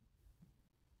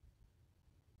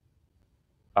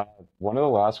 One of the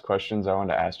last questions I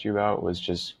wanted to ask you about was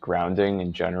just grounding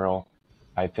in general.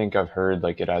 I think I've heard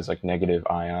like it has like negative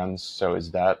ions. So is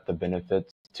that the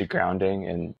benefit to grounding?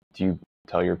 And do you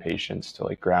tell your patients to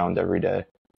like ground every day?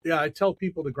 Yeah, I tell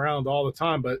people to ground all the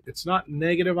time, but it's not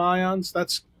negative ions.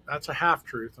 That's a half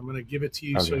truth. I'm going to give it to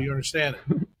you so you understand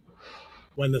it.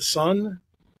 When the sun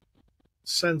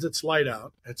sends its light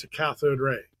out, it's a cathode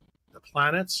ray. The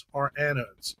planets are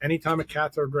anodes. Anytime a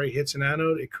cathode ray hits an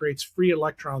anode, it creates free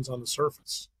electrons on the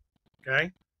surface.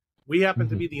 Okay? We happen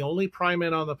to be the only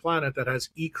primate on the planet that has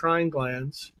eccrine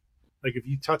glands. Like if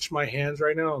you touch my hands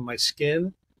right now on my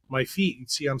skin, my feet,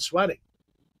 you'd see I'm sweating.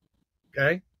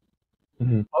 Okay?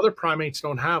 Other primates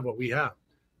don't have what we have.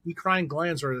 Eccrine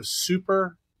glands are a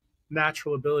super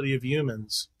natural ability of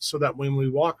humans, so that when we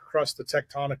walk across the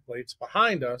tectonic plates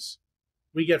behind us,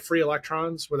 we get free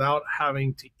electrons without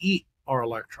having to eat our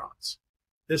electrons.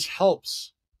 This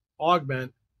helps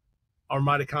augment our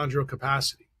mitochondrial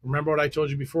capacity. Remember what I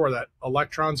told you before, that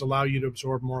electrons allow you to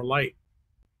absorb more light.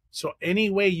 So any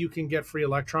way you can get free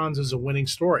electrons is a winning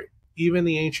story. Even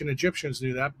the ancient Egyptians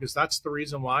knew that, because that's the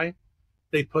reason why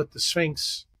they put the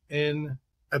Sphinx in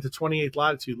at the 28th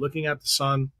latitude, looking at the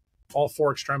sun, all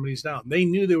four extremities down. They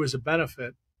knew there was a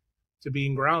benefit to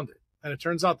being grounded. And it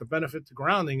turns out the benefit to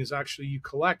grounding is actually you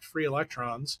collect free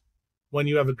electrons when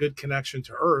you have a good connection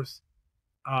to Earth.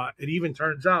 It even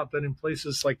turns out that in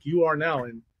places like you are now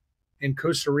in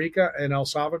Costa Rica and El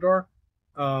Salvador,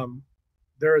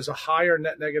 there is a higher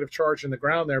net negative charge in the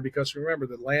ground there because remember,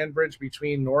 the land bridge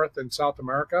between North and South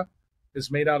America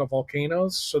is made out of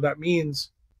volcanoes. So that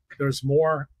means there's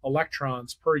more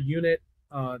electrons per unit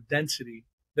density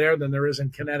there than there is in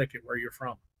Connecticut, where you're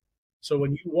from. So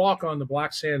when you walk on the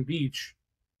black sand beach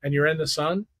and you're in the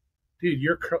sun, dude,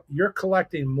 you're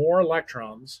collecting more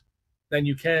electrons than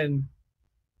you can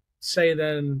say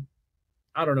than,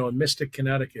 I don't know, in Mystic,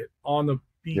 Connecticut on the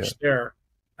beach there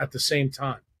at the same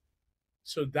time.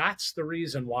 So that's the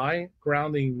reason why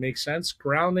grounding makes sense.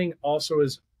 Grounding also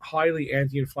is highly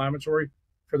anti-inflammatory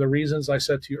for the reasons I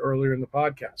said to you earlier in the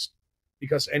podcast,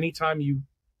 because anytime you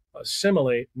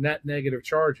assimilate net negative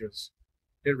charges,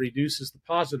 it reduces the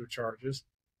positive charges.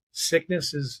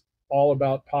 Sickness is all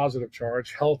about positive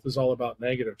charge. Health is all about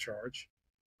negative charge.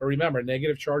 But remember,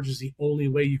 negative charge is the only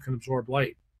way you can absorb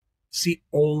light. It's the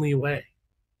only way.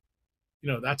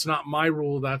 You know, that's not my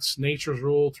rule. That's nature's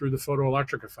rule through the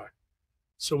photoelectric effect.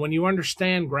 So when you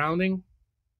understand grounding,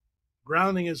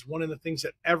 grounding is one of the things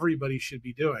that everybody should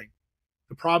be doing.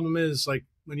 The problem is, like,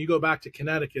 when you go back to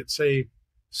Connecticut, say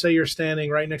you're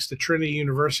standing right next to Trinity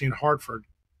University in Hartford,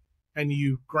 and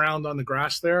you ground on the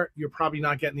grass there, you're probably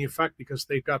not getting the effect because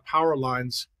they've got power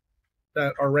lines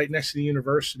that are right next to the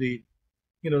university,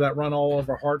 you know, that run all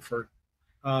over Hartford,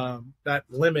 that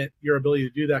limit your ability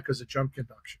to do that because of jump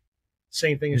conduction.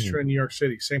 Same thing is true in New York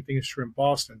City. Same thing is true in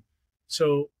Boston.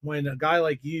 So when a guy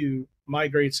like you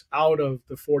migrates out of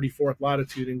the 44th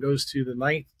latitude and goes to the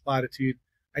 9th latitude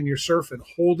and you're surfing,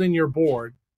 holding your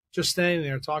board, just standing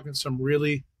there talking to some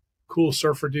really cool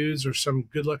surfer dudes or some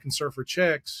good looking surfer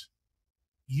chicks,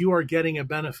 you are getting a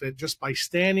benefit just by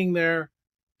standing there,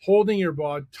 holding your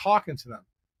board, talking to them.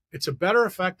 It's a better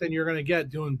effect than you're going to get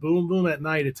doing boom, boom at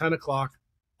night at 10 o'clock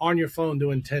on your phone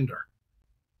doing Tinder.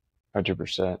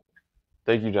 100%.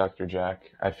 Thank you, Dr.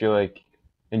 Jack. I feel like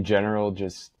in general,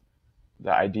 just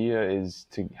the idea is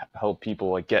to help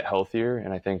people like get healthier.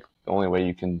 And I think the only way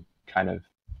you can kind of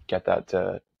get that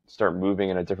to start moving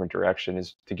in a different direction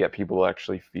is to get people to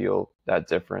actually feel that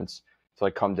difference, to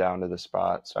like come down to the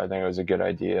spot. So I think it was a good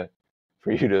idea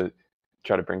for you to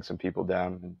try to bring some people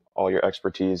down, and all your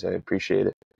expertise. I appreciate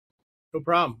it. No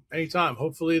problem. Anytime.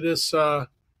 Hopefully this,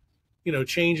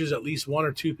 changes at least one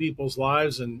or two people's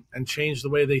lives and change the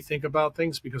way they think about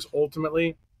things, because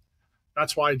ultimately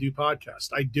that's why I do podcasts.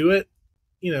 I do it,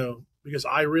 because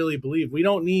I really believe we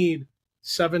don't need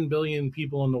 7 billion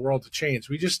people in the world to change.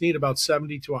 We just need about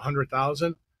 70 to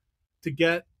 100,000 to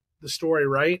get the story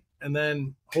right. And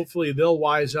then hopefully they'll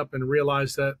wise up and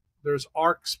realize that there's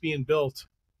arcs being built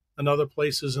in other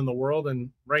places in the world.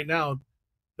 And right now,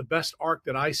 the best arc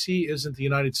that I see isn't the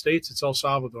United States, it's El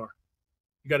Salvador.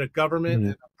 You got a government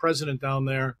and a president down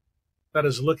there that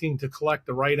is looking to collect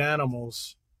the right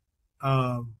animals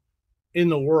in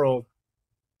the world,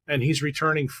 and he's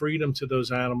returning freedom to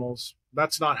those animals.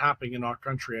 That's not happening in our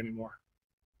country anymore.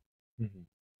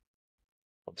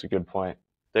 That's a good point.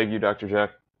 Thank you, Dr.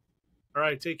 Jack. All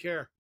right, take care.